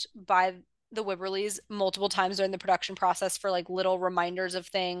asked by the Wibberleys multiple times during the production process for like little reminders of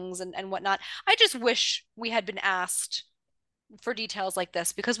things and whatnot. I just wish we had been asked for details like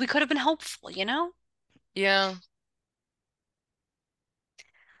this because we could have been helpful. Yeah.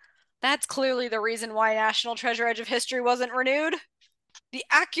 That's clearly the reason why National Treasure Edge of History wasn't renewed. The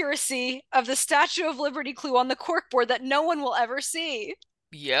accuracy of the Statue of Liberty clue on the corkboard that no one will ever see.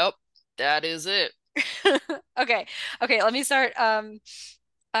 Yep. That is it. Okay. Okay, let me start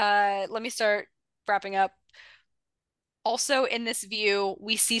wrapping up. Also in this view,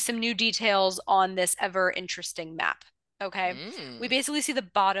 we see some new details on this ever interesting map. Okay. We Mm. basically see the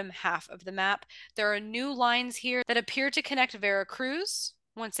bottom half of the map. There are new lines here that appear to connect Veracruz.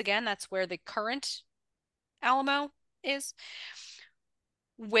 Once again, that's where the current Alamo is,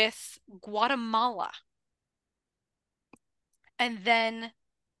 with Guatemala. And then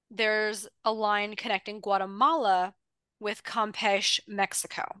there's a line connecting Guatemala with Campeche,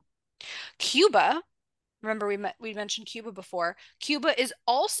 Mexico. Cuba, remember we mentioned Cuba before. Cuba is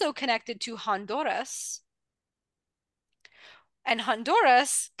also connected to Honduras, and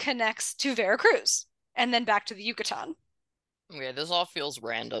Honduras connects to Veracruz, and then back to the Yucatan. Yeah, this all feels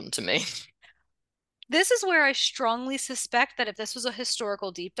random to me. This is where I strongly suspect that if this was a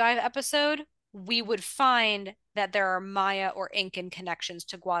historical deep dive episode, we would find that there are Maya or Incan connections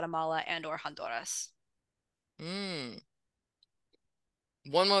to Guatemala and or Honduras. Mm.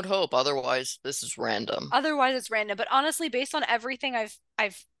 One would hope, otherwise this is random. Otherwise, it's random. But honestly, based on everything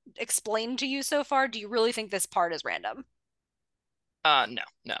I've explained to you so far, do you really think this part is random? No,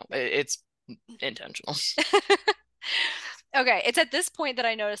 no. It's intentional. Okay, it's at this point that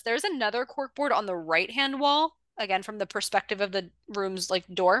I noticed there's another corkboard on the right-hand wall, again from the perspective of the room's like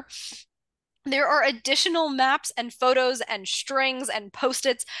door. There are additional maps and photos and strings and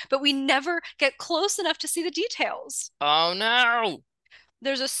post-its, but we never get close enough to see the details. Oh no.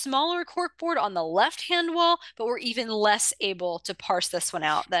 There's a smaller corkboard on the left-hand wall, but we're even less able to parse this one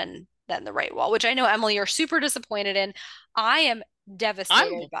out than the right wall, which I know, Emily, you're super disappointed in. I am I'm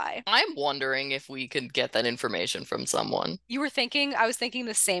devastated by. I'm wondering if we could get that information from someone. You were thinking, I was thinking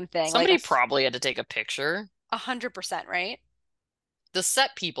the same thing, like Somebody probably had to take a picture. 100%, right? The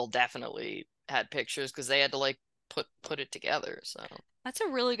set people definitely had pictures because they had to like put it together. So That's a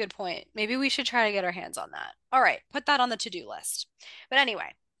really good point. Maybe we should try to get our hands on that. All right, put that on the to-do list. But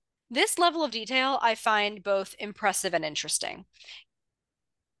anyway, this level of detail I find both impressive and interesting.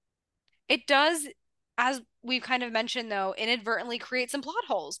 It does, as we've kind of mentioned, though, inadvertently create some plot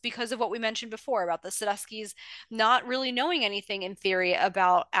holes because of what we mentioned before about the Sadusky's not really knowing anything in theory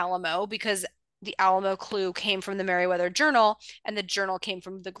about Alamo because the Alamo clue came from the Merriweather Journal and the journal came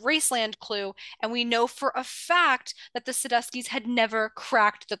from the Graceland clue. And we know for a fact that the Sadusky's had never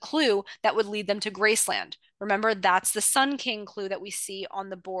cracked the clue that would lead them to Graceland. Remember, that's the Sun King clue that we see on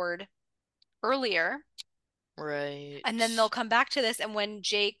the board earlier. right. And then they'll come back to this, and when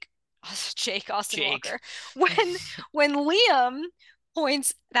Jake Austin Jake. Walker, when when Liam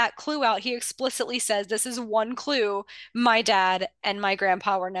points that clue out, he explicitly says, "This is one clue my dad and my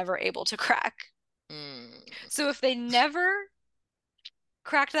grandpa were never able to crack." Mm. So if they never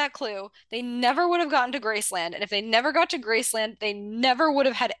cracked that clue, they never would have gotten to Graceland, and if they never got to Graceland, they never would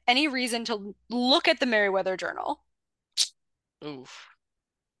have had any reason to look at the Merriweather Journal. Oof.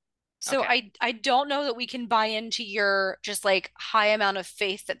 So Okay. I don't know that we can buy into your just like high amount of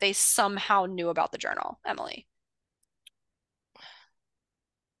faith that they somehow knew about the journal, Emily.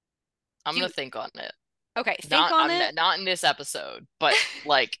 I'm Do gonna you, think on it. okay, think Not on I'm it. not in this episode, but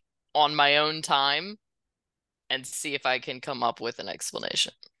like on my own time and see if I can come up with an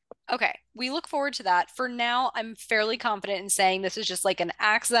explanation. Okay, we look forward to that. For now, I'm fairly confident in saying this is just like an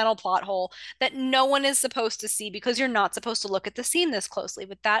accidental plot hole that no one is supposed to see because you're not supposed to look at the scene this closely,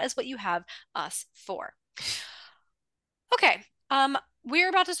 but that is what you have us for. Okay, we're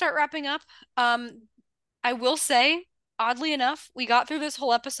about to start wrapping up. I will say, oddly enough, we got through this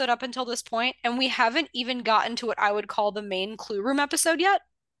whole episode up until this point, and we haven't even gotten to what I would call the main clue room episode yet.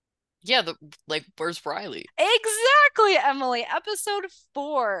 Yeah, the like where's Riley? Exactly, Emily. Episode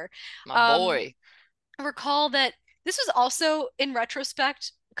 4. My Um, boy. recall that this was also, in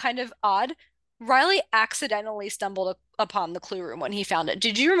retrospect, kind of odd. Riley accidentally stumbled upon the clue room when he found it.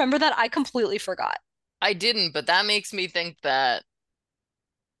 Did you remember that? I completely forgot. I didn't, but that makes me think that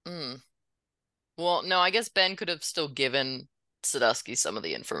hmm. Well, no, I guess Ben could have still given Sadusky some of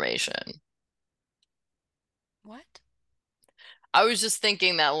the information. What? I was just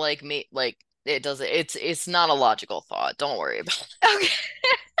thinking that like me like it's not a logical thought. Don't worry about it. Okay.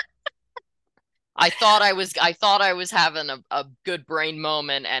 I thought I was having a good brain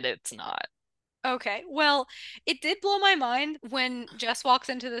moment and it's not. Okay. Well, it did blow my mind when Jess walks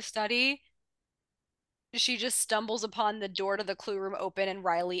into the study. She just stumbles upon the door to the clue room open and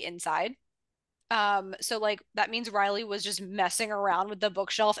Riley inside. So like that means Riley was just messing around with the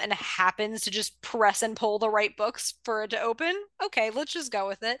bookshelf and happens to just press and pull the right books for it to open. Okay, let's just go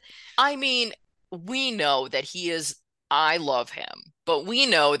with it. I mean, we know that he is I love him, but we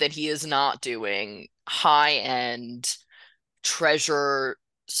know that he is not doing high-end treasure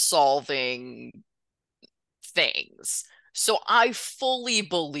solving things. So I fully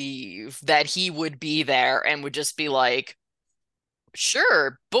believe that he would be there and would just be like,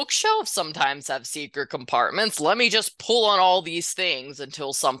 sure, bookshelves sometimes have secret compartments. Let me just pull on all these things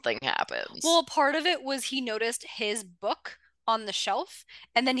until something happens. Well, part of it was he noticed his book on the shelf,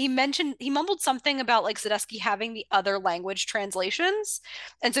 and then he mumbled something about like Zadesky having the other language translations.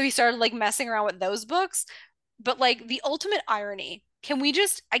 And so he started like messing around with those books. But like the ultimate irony, can we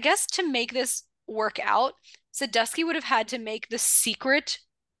just, I guess to make this work out, Sadusky would have had to make the secret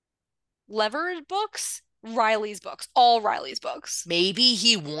lever books Riley's books, all Riley's books. Maybe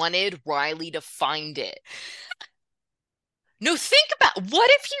he wanted Riley to find it. No, think about what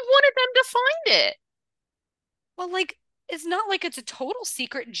if he wanted them to find it? Well, like, it's not like it's a total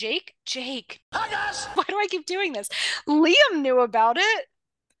secret. Jake. Hi, guys. Why do I keep doing this? Liam knew about it.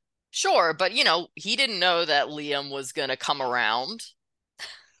 Sure, but he didn't know that Liam was gonna come around.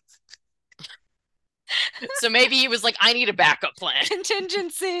 So maybe he was like, I need a backup plan.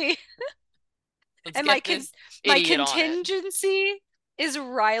 Contingency. Let's And get this my idiot on it. contingency is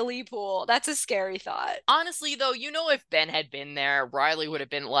Riley Poole. That's a scary thought. Honestly, though, if Ben had been there, Riley would have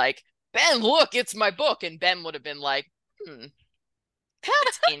been like, Ben, look, it's my book. And Ben would have been like, Hmm,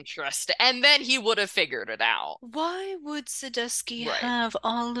 that's interesting. And then he would have figured it out. Why would Sadusky Right. have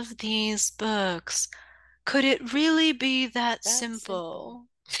all of these books? Could it really be that That's simple.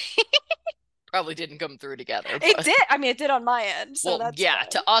 simple? Probably didn't come through together, It but did. I mean, it did on my end, so well, that's yeah, fine.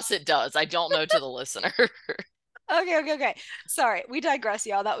 to us it does. I don't know to the listener. Okay, okay, okay. Sorry, we digress,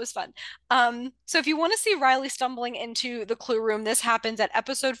 y'all. That was fun. So if you want to see Riley stumbling into the clue room, this happens at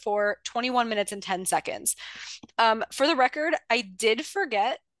episode 4, 21 minutes and 10 seconds. For the record, I did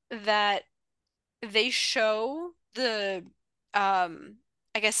forget that they show the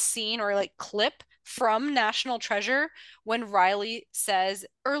I guess scene or like clip from National Treasure when Riley says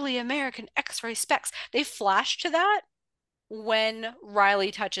early American X-ray specs. They flash to that when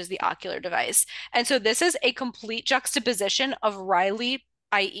Riley touches the ocular device. And so this is a complete juxtaposition of Riley,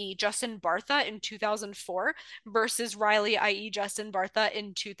 i.e., Justin Bartha in 2004 versus Riley, i.e., Justin Bartha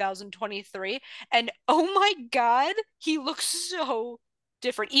in 2023. And oh my God, he looks so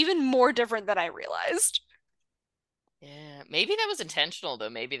different, even more different than I realized. Yeah, maybe that was intentional though.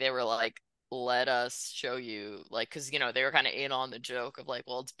 Maybe they were like, let us show you, like, because they were kind of in on the joke of like,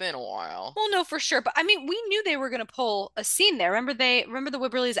 well, it's been a while. Well, no, for sure. But I mean, we knew they were going to pull a scene there. Remember the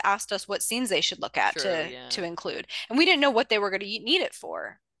Wibberleys asked us what scenes they should look at True, to yeah. include, and we didn't know what they were going to need it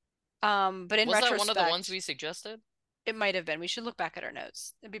for. But in Was that one of the ones retrospect, we suggested? it might have been. We should look back at our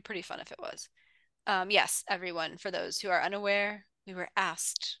notes. It'd be pretty fun if it was. Yes, everyone, for those who are unaware, we were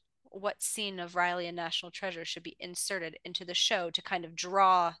asked what scene of Riley and National Treasure should be inserted into the show to kind of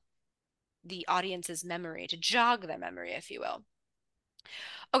draw the audience's memory, to jog their memory, if you will.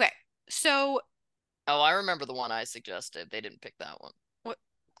 Okay, so Oh, I remember the one I suggested. They didn't pick that one. what?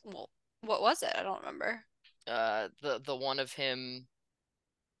 Well, what was it? I don't remember. The one of him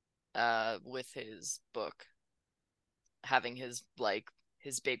with his book having his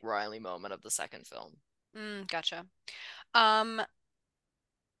big Riley moment of the second film. Gotcha. Um,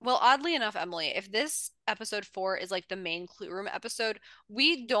 well, oddly enough, Emily, if this episode 4 is like the main clue room episode,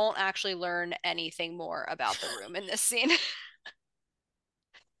 we don't actually learn anything more about the room in this scene.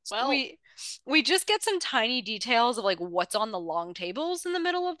 Well, we we just get some tiny details of like what's on the long tables in the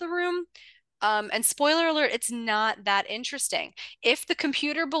middle of the room. And spoiler alert, it's not that interesting. If the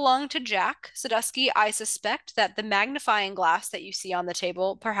computer belonged to Jack Sadusky, I suspect that the magnifying glass that you see on the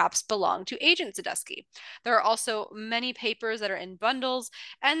table perhaps belonged to Agent Sadusky. There are also many papers that are in bundles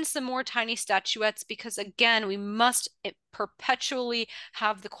and some more tiny statuettes because, again, we must perpetually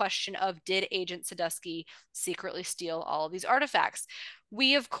have the question of did Agent Sadusky secretly steal all of these artifacts?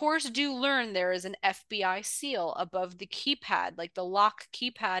 We, of course, do learn there is an FBI seal above the keypad, like the lock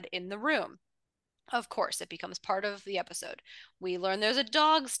keypad in the room. Of course, it becomes part of the episode. We learn there's a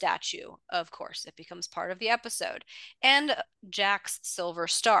dog statue. Of course, it becomes part of the episode. And Jack's silver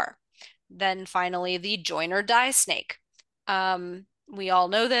star. Then finally, the Joiner die snake. We all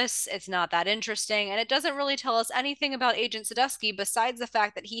know this. It's not that interesting. And it doesn't really tell us anything about Agent Sadusky besides the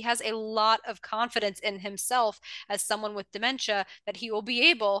fact that he has a lot of confidence in himself as someone with dementia that he will be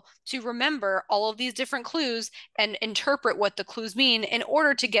able to remember all of these different clues and interpret what the clues mean in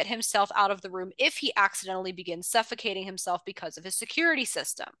order to get himself out of the room if he accidentally begins suffocating himself because of his security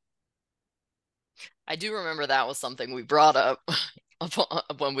system. I do remember that was something we brought up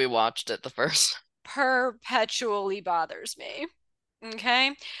when we watched it the first. Perpetually bothers me.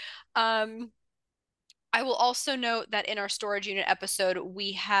 Okay. Um, I will also note that in our storage unit episode,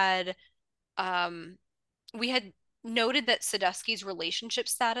 um, we had noted that Sadusky's relationship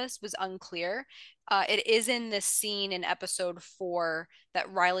status was unclear. It is in this scene in episode 4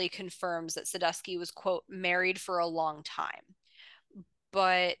 that Riley confirms that Sadusky was, quote, married for a long time.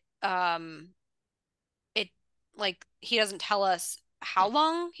 But it like he doesn't tell us how Hmm.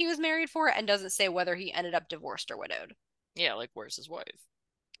 long he was married for and doesn't say whether he ended up divorced or widowed. Yeah, like where's his wife?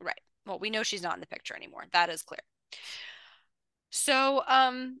 Right. Well, we know she's not in the picture anymore. That is clear. So,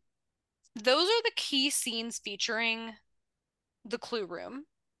 those are the key scenes featuring the clue room.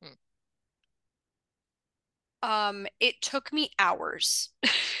 Hmm. It took me hours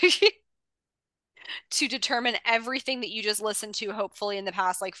to determine everything that you just listened to, hopefully in the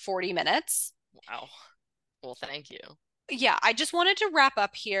past like 40 minutes. Wow. Well, thank you. Yeah, I just wanted to wrap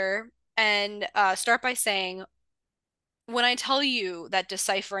up here and start by saying when I tell you that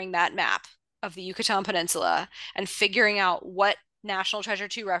deciphering that map of the Yucatan Peninsula and figuring out what National Treasure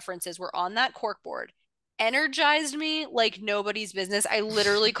 2 references were on that corkboard energized me like nobody's business. I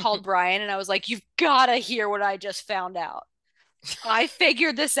literally called Brian and I was like, "You've got to hear what I just found out. I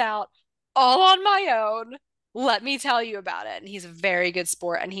figured this out all on my own. Let me tell you about it." And he's a very good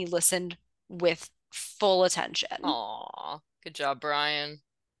sport and he listened with full attention. Aw, good job, Brian.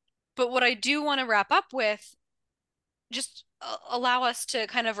 But what I do want to wrap up with just allow us to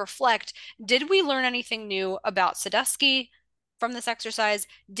kind of reflect. Did we learn anything new about Sadusky from this exercise?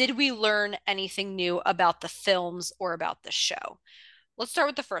 Did we learn anything new about the films or about the show? Let's start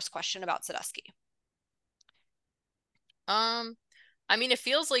with the first question about Sadusky. Um, I mean, it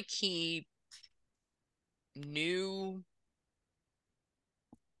feels like he knew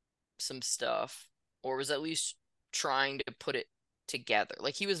some stuff, or was at least trying to put it together.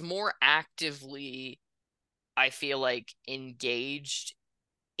 Like he was more actively, I feel like, engaged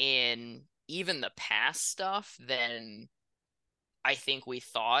in even the past stuff than I think we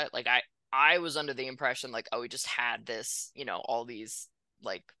thought. Like I was under the impression like, oh, we just had this, all these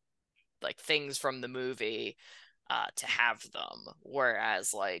like things from the movie to have them.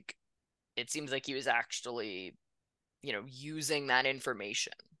 Whereas like it seems like he was actually, using that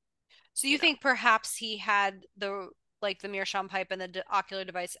information, So you you know. think perhaps he had the meerschaum pipe and the ocular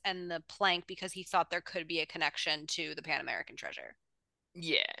device and the plank because he thought there could be a connection to the Pan American treasure.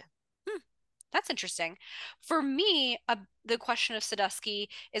 Yeah. Hmm, that's interesting. For me, the question of Sadusky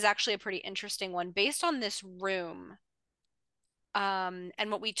is actually a pretty interesting one based on this room,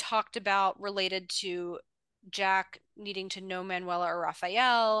 and what we talked about related to Jack needing to know Manuela or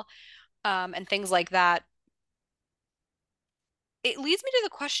Raphael, and things like that. It leads me to the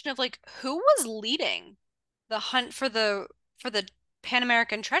question of like who was leading the hunt for the Pan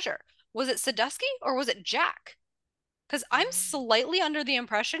American treasure? Was it Sadusky or was it Jack? Because I'm slightly under the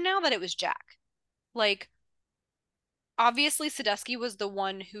impression now that it was Jack. Like, obviously, Sadusky was the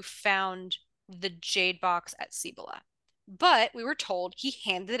one who found the jade box at Cibola, but we were told he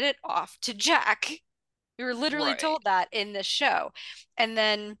handed it off to Jack. We were literally Right. told that in the show. And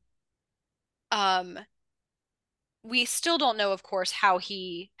then um we still don't know, of course, how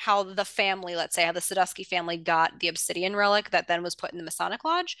the family, let's say, how the Sadusky family got the obsidian relic that then was put in the Masonic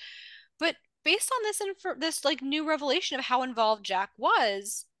Lodge. But based on this like new revelation of how involved Jack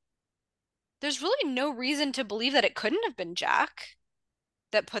was, there's really no reason to believe that it couldn't have been Jack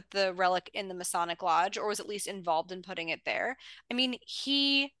that put the relic in the Masonic Lodge or was at least involved in putting it there. I mean,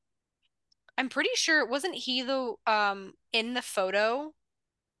 I'm pretty sure wasn't he the in the photo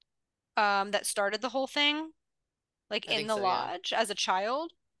that started the whole thing, like I in think the so, yeah. lodge as a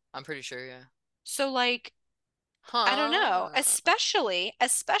child. I'm pretty sure, yeah. So like I don't know, Huh. especially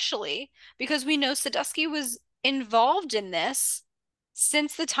because we know Sadusky was involved in this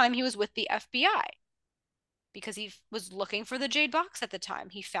since the time he was with the FBI because he was looking for the jade box at the time.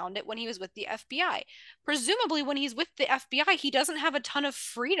 He found it when he was with the FBI. Presumably, when he's with the FBI, he doesn't have a ton of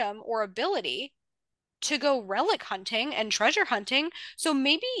freedom or ability to go relic hunting and treasure hunting. So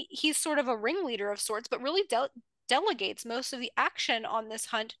maybe he's sort of a ringleader of sorts, but really delegates most of the action on this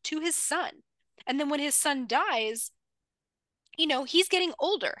hunt to his son. And then when his son dies, he's getting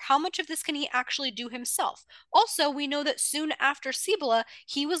older. How much of this can he actually do himself? Also, we know that soon after Cibola,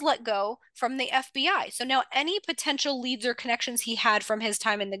 he was let go from the FBI. So now any potential leads or connections he had from his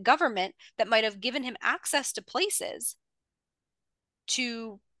time in the government that might have given him access to places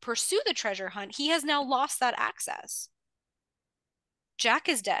to pursue the treasure hunt, he has now lost that access. Jack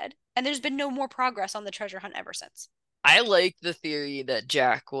is dead, and there's been no more progress on the treasure hunt ever since. I like the theory that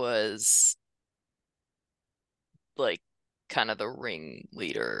Jack was like kind of the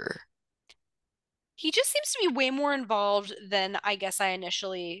ringleader. He just seems to be way more involved than I guess I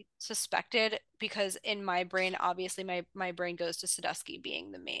initially suspected because in my brain, obviously my brain goes to Sadusky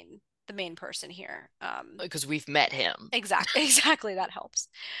being the main person here. Because we've met him. Exactly, that helps.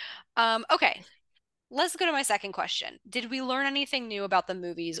 Okay, let's go to my second question. Did we learn anything new about the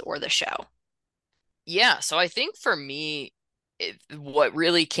movies or the show? Yeah, so I think for me, what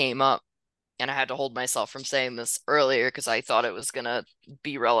really came up, and I had to hold myself from saying this earlier because I thought it was gonna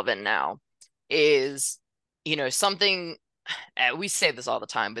be relevant now, is, something, we say this all the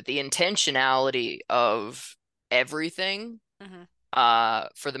time, but the intentionality of everything, Hmm.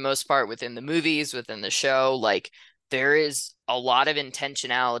 for the most part within the movies, within the show, like there is a lot of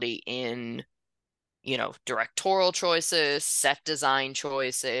intentionality in directorial choices, set design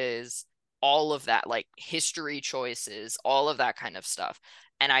choices, all of that, like history choices, all of that kind of stuff.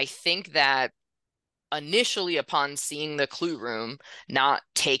 And I think that initially, upon seeing the clue room, not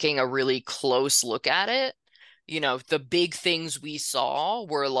taking a really close look at it, the big things we saw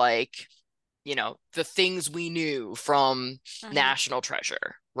were like, the things we knew from Hmm. National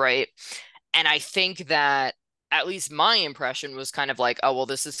Treasure, right? And I think that at least my impression was kind of like, oh, well,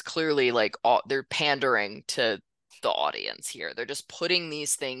 this is clearly like they're pandering to the audience here. They're just putting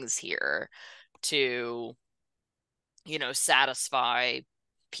these things here to, satisfy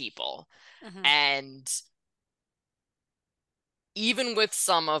people. Hmm. And even with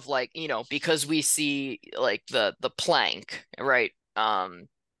some of like, because we see like the plank, right?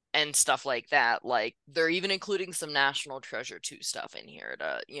 And stuff like that, like they're even including some National Treasure 2 stuff in here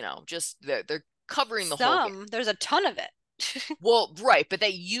to, just they're covering the whole game. There's a ton of it. Well, right, but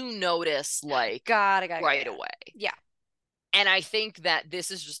that you notice like Got right it. away. Yeah. And I think that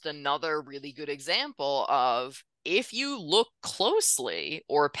this is just another really good example of if you look closely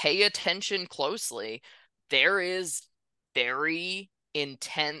or pay attention closely, there is very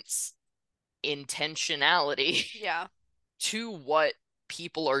intense intentionality Yeah. to what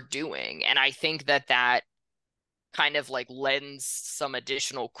people are doing. And I think that that kind of like lends some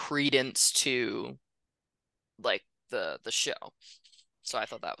additional credence to like the show. So I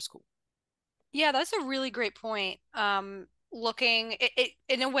thought that was cool. Yeah, that's a really great point. Looking it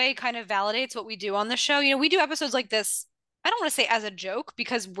in a way kind of validates what we do on the show. You know, we do episodes like this, I don't want to say as a joke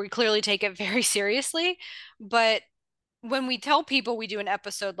because we clearly take it very seriously, but when we tell people we do an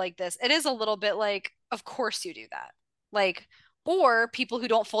episode like this, it is a little bit like, of course you do that. Like, or people who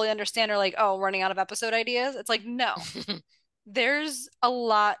don't fully understand are like, oh, running out of episode ideas. It's like, no, there's a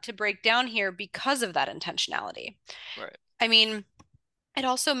lot to break down here because of that intentionality. Right. I mean, it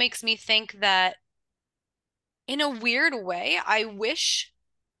also makes me think that in a weird way, I wish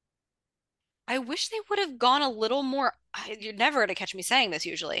they would have gone a little more. You're never going to catch me saying this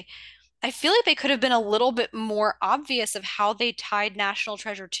usually. I feel like they could have been a little bit more obvious of how they tied National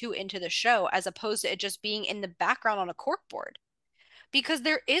Treasure 2 into the show as opposed to it just being in the background on a corkboard. Because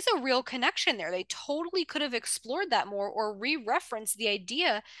there is a real connection there. They totally could have explored that more or re-referenced the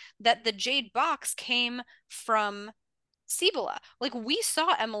idea that the Jade Box came from Cibola. Like we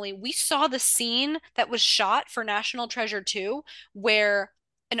saw Emily, we saw the scene that was shot for National Treasure 2 where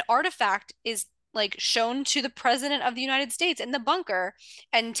an artifact is like shown to the president of the United States in the bunker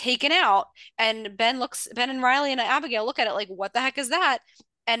and taken out and Ben and Riley and Abigail look at it like what the heck is that?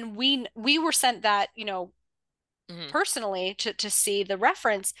 And we were sent that, Hmm. personally to see the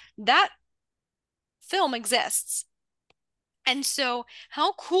reference. That film exists. And so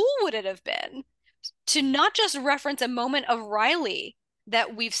how cool would it have been to not just reference a moment of Riley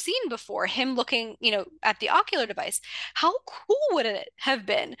that we've seen before, him looking, at the ocular device. How cool would it have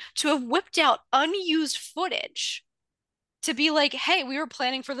been to have whipped out unused footage to be like, hey, we were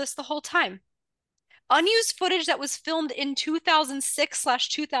planning for this the whole time? Unused footage that was filmed in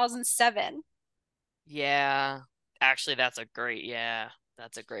 2006/2007. Yeah. Actually, that's a great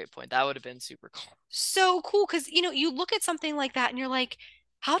point. That would have been super cool. So cool because, you look at something like that and you're like,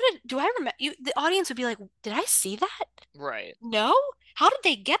 do I remember you? The audience would be like, did I see that? Right. No? How did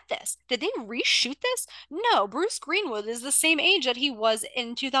they get this? Did they reshoot this? No, Bruce Greenwood is the same age that he was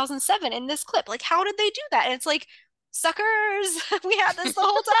in 2007 in this clip. Like, how did they do that? And it's like, suckers, we had this the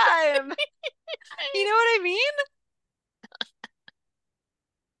whole time. You know what I mean?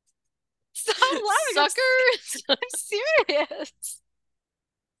 Stop laughing. Suckers. I'm serious.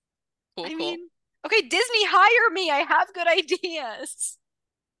 Cool, I cool. mean, okay, Disney, hire me. I have good ideas.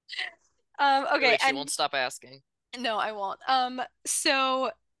 Okay, Really, she and won't stop asking. no, I won't.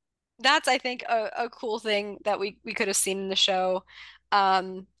 So that's I think a cool thing that we could have seen in the show.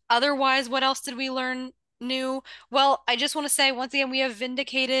 Otherwise, what else did we learn new? Well, I just want to say once again, we have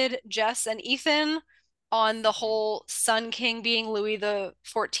vindicated Jess and Ethan on the Hmm. whole Sun King being Louis the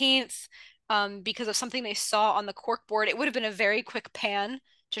 14th, because of something they saw on the cork board. It would have been a very quick pan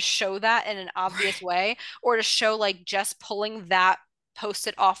to show that in an obvious Right. way, or to show like Jess pulling that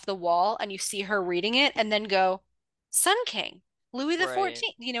post-it off the wall and you see her reading it and then go, Sun King. Louis the Right.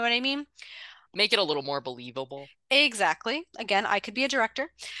 14th. You know what I mean? Make it a little more believable. Exactly. Again, I could be a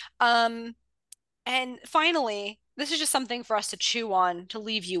director. Um, and finally, this is just something for us to chew on to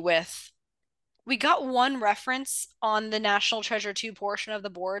leave you with. We got one reference on the National Treasure 2 portion of the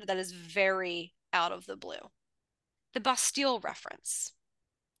board that is very out of the blue. The Bastille reference.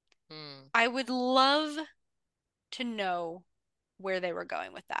 Hmm. I would love to know where they were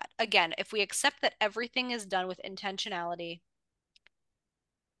going with that. Again, if we accept that everything is done with intentionality,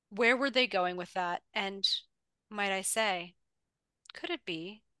 where were they going with that? And might I say, could it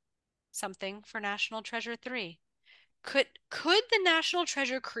be something for National Treasure 3? Could the National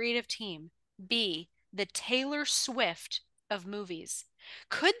Treasure creative team be the Taylor Swift of movies?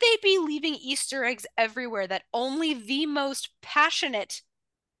 Could they be leaving Easter eggs everywhere that only the most passionate,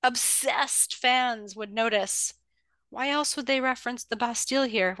 obsessed fans would notice? Why else would they reference the Bastille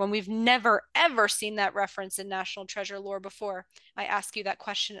here when we've never, ever seen that reference in National Treasure lore before? I ask you that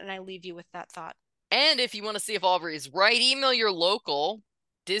question and I leave you with that thought. And if you want to see if Aubrey is right, email your local.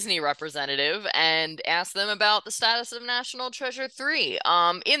 Disney representative and ask them about the status of National Treasure 3.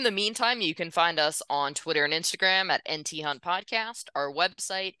 In the meantime, you can find us on Twitter and Instagram at NT Hunt Podcast. Our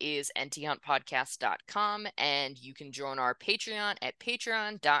website is nthuntpodcast.com, and you can join our Patreon at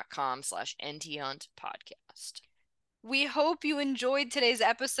patreon.com/nthuntpodcast. We hope you enjoyed today's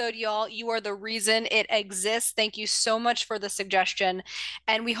episode, y'all. You are the reason it exists. Thank you so much for the suggestion.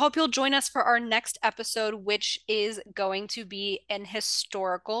 And we hope you'll join us for our next episode, which is going to be an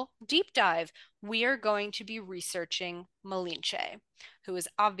historical deep dive. We are going to be researching Malinche, who is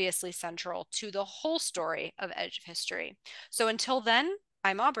obviously central to the whole story of Edge of History. So until then,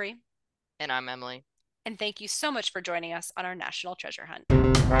 I'm Aubrey, And I'm Emily. and thank you so much for joining us on our National Treasure Hunt.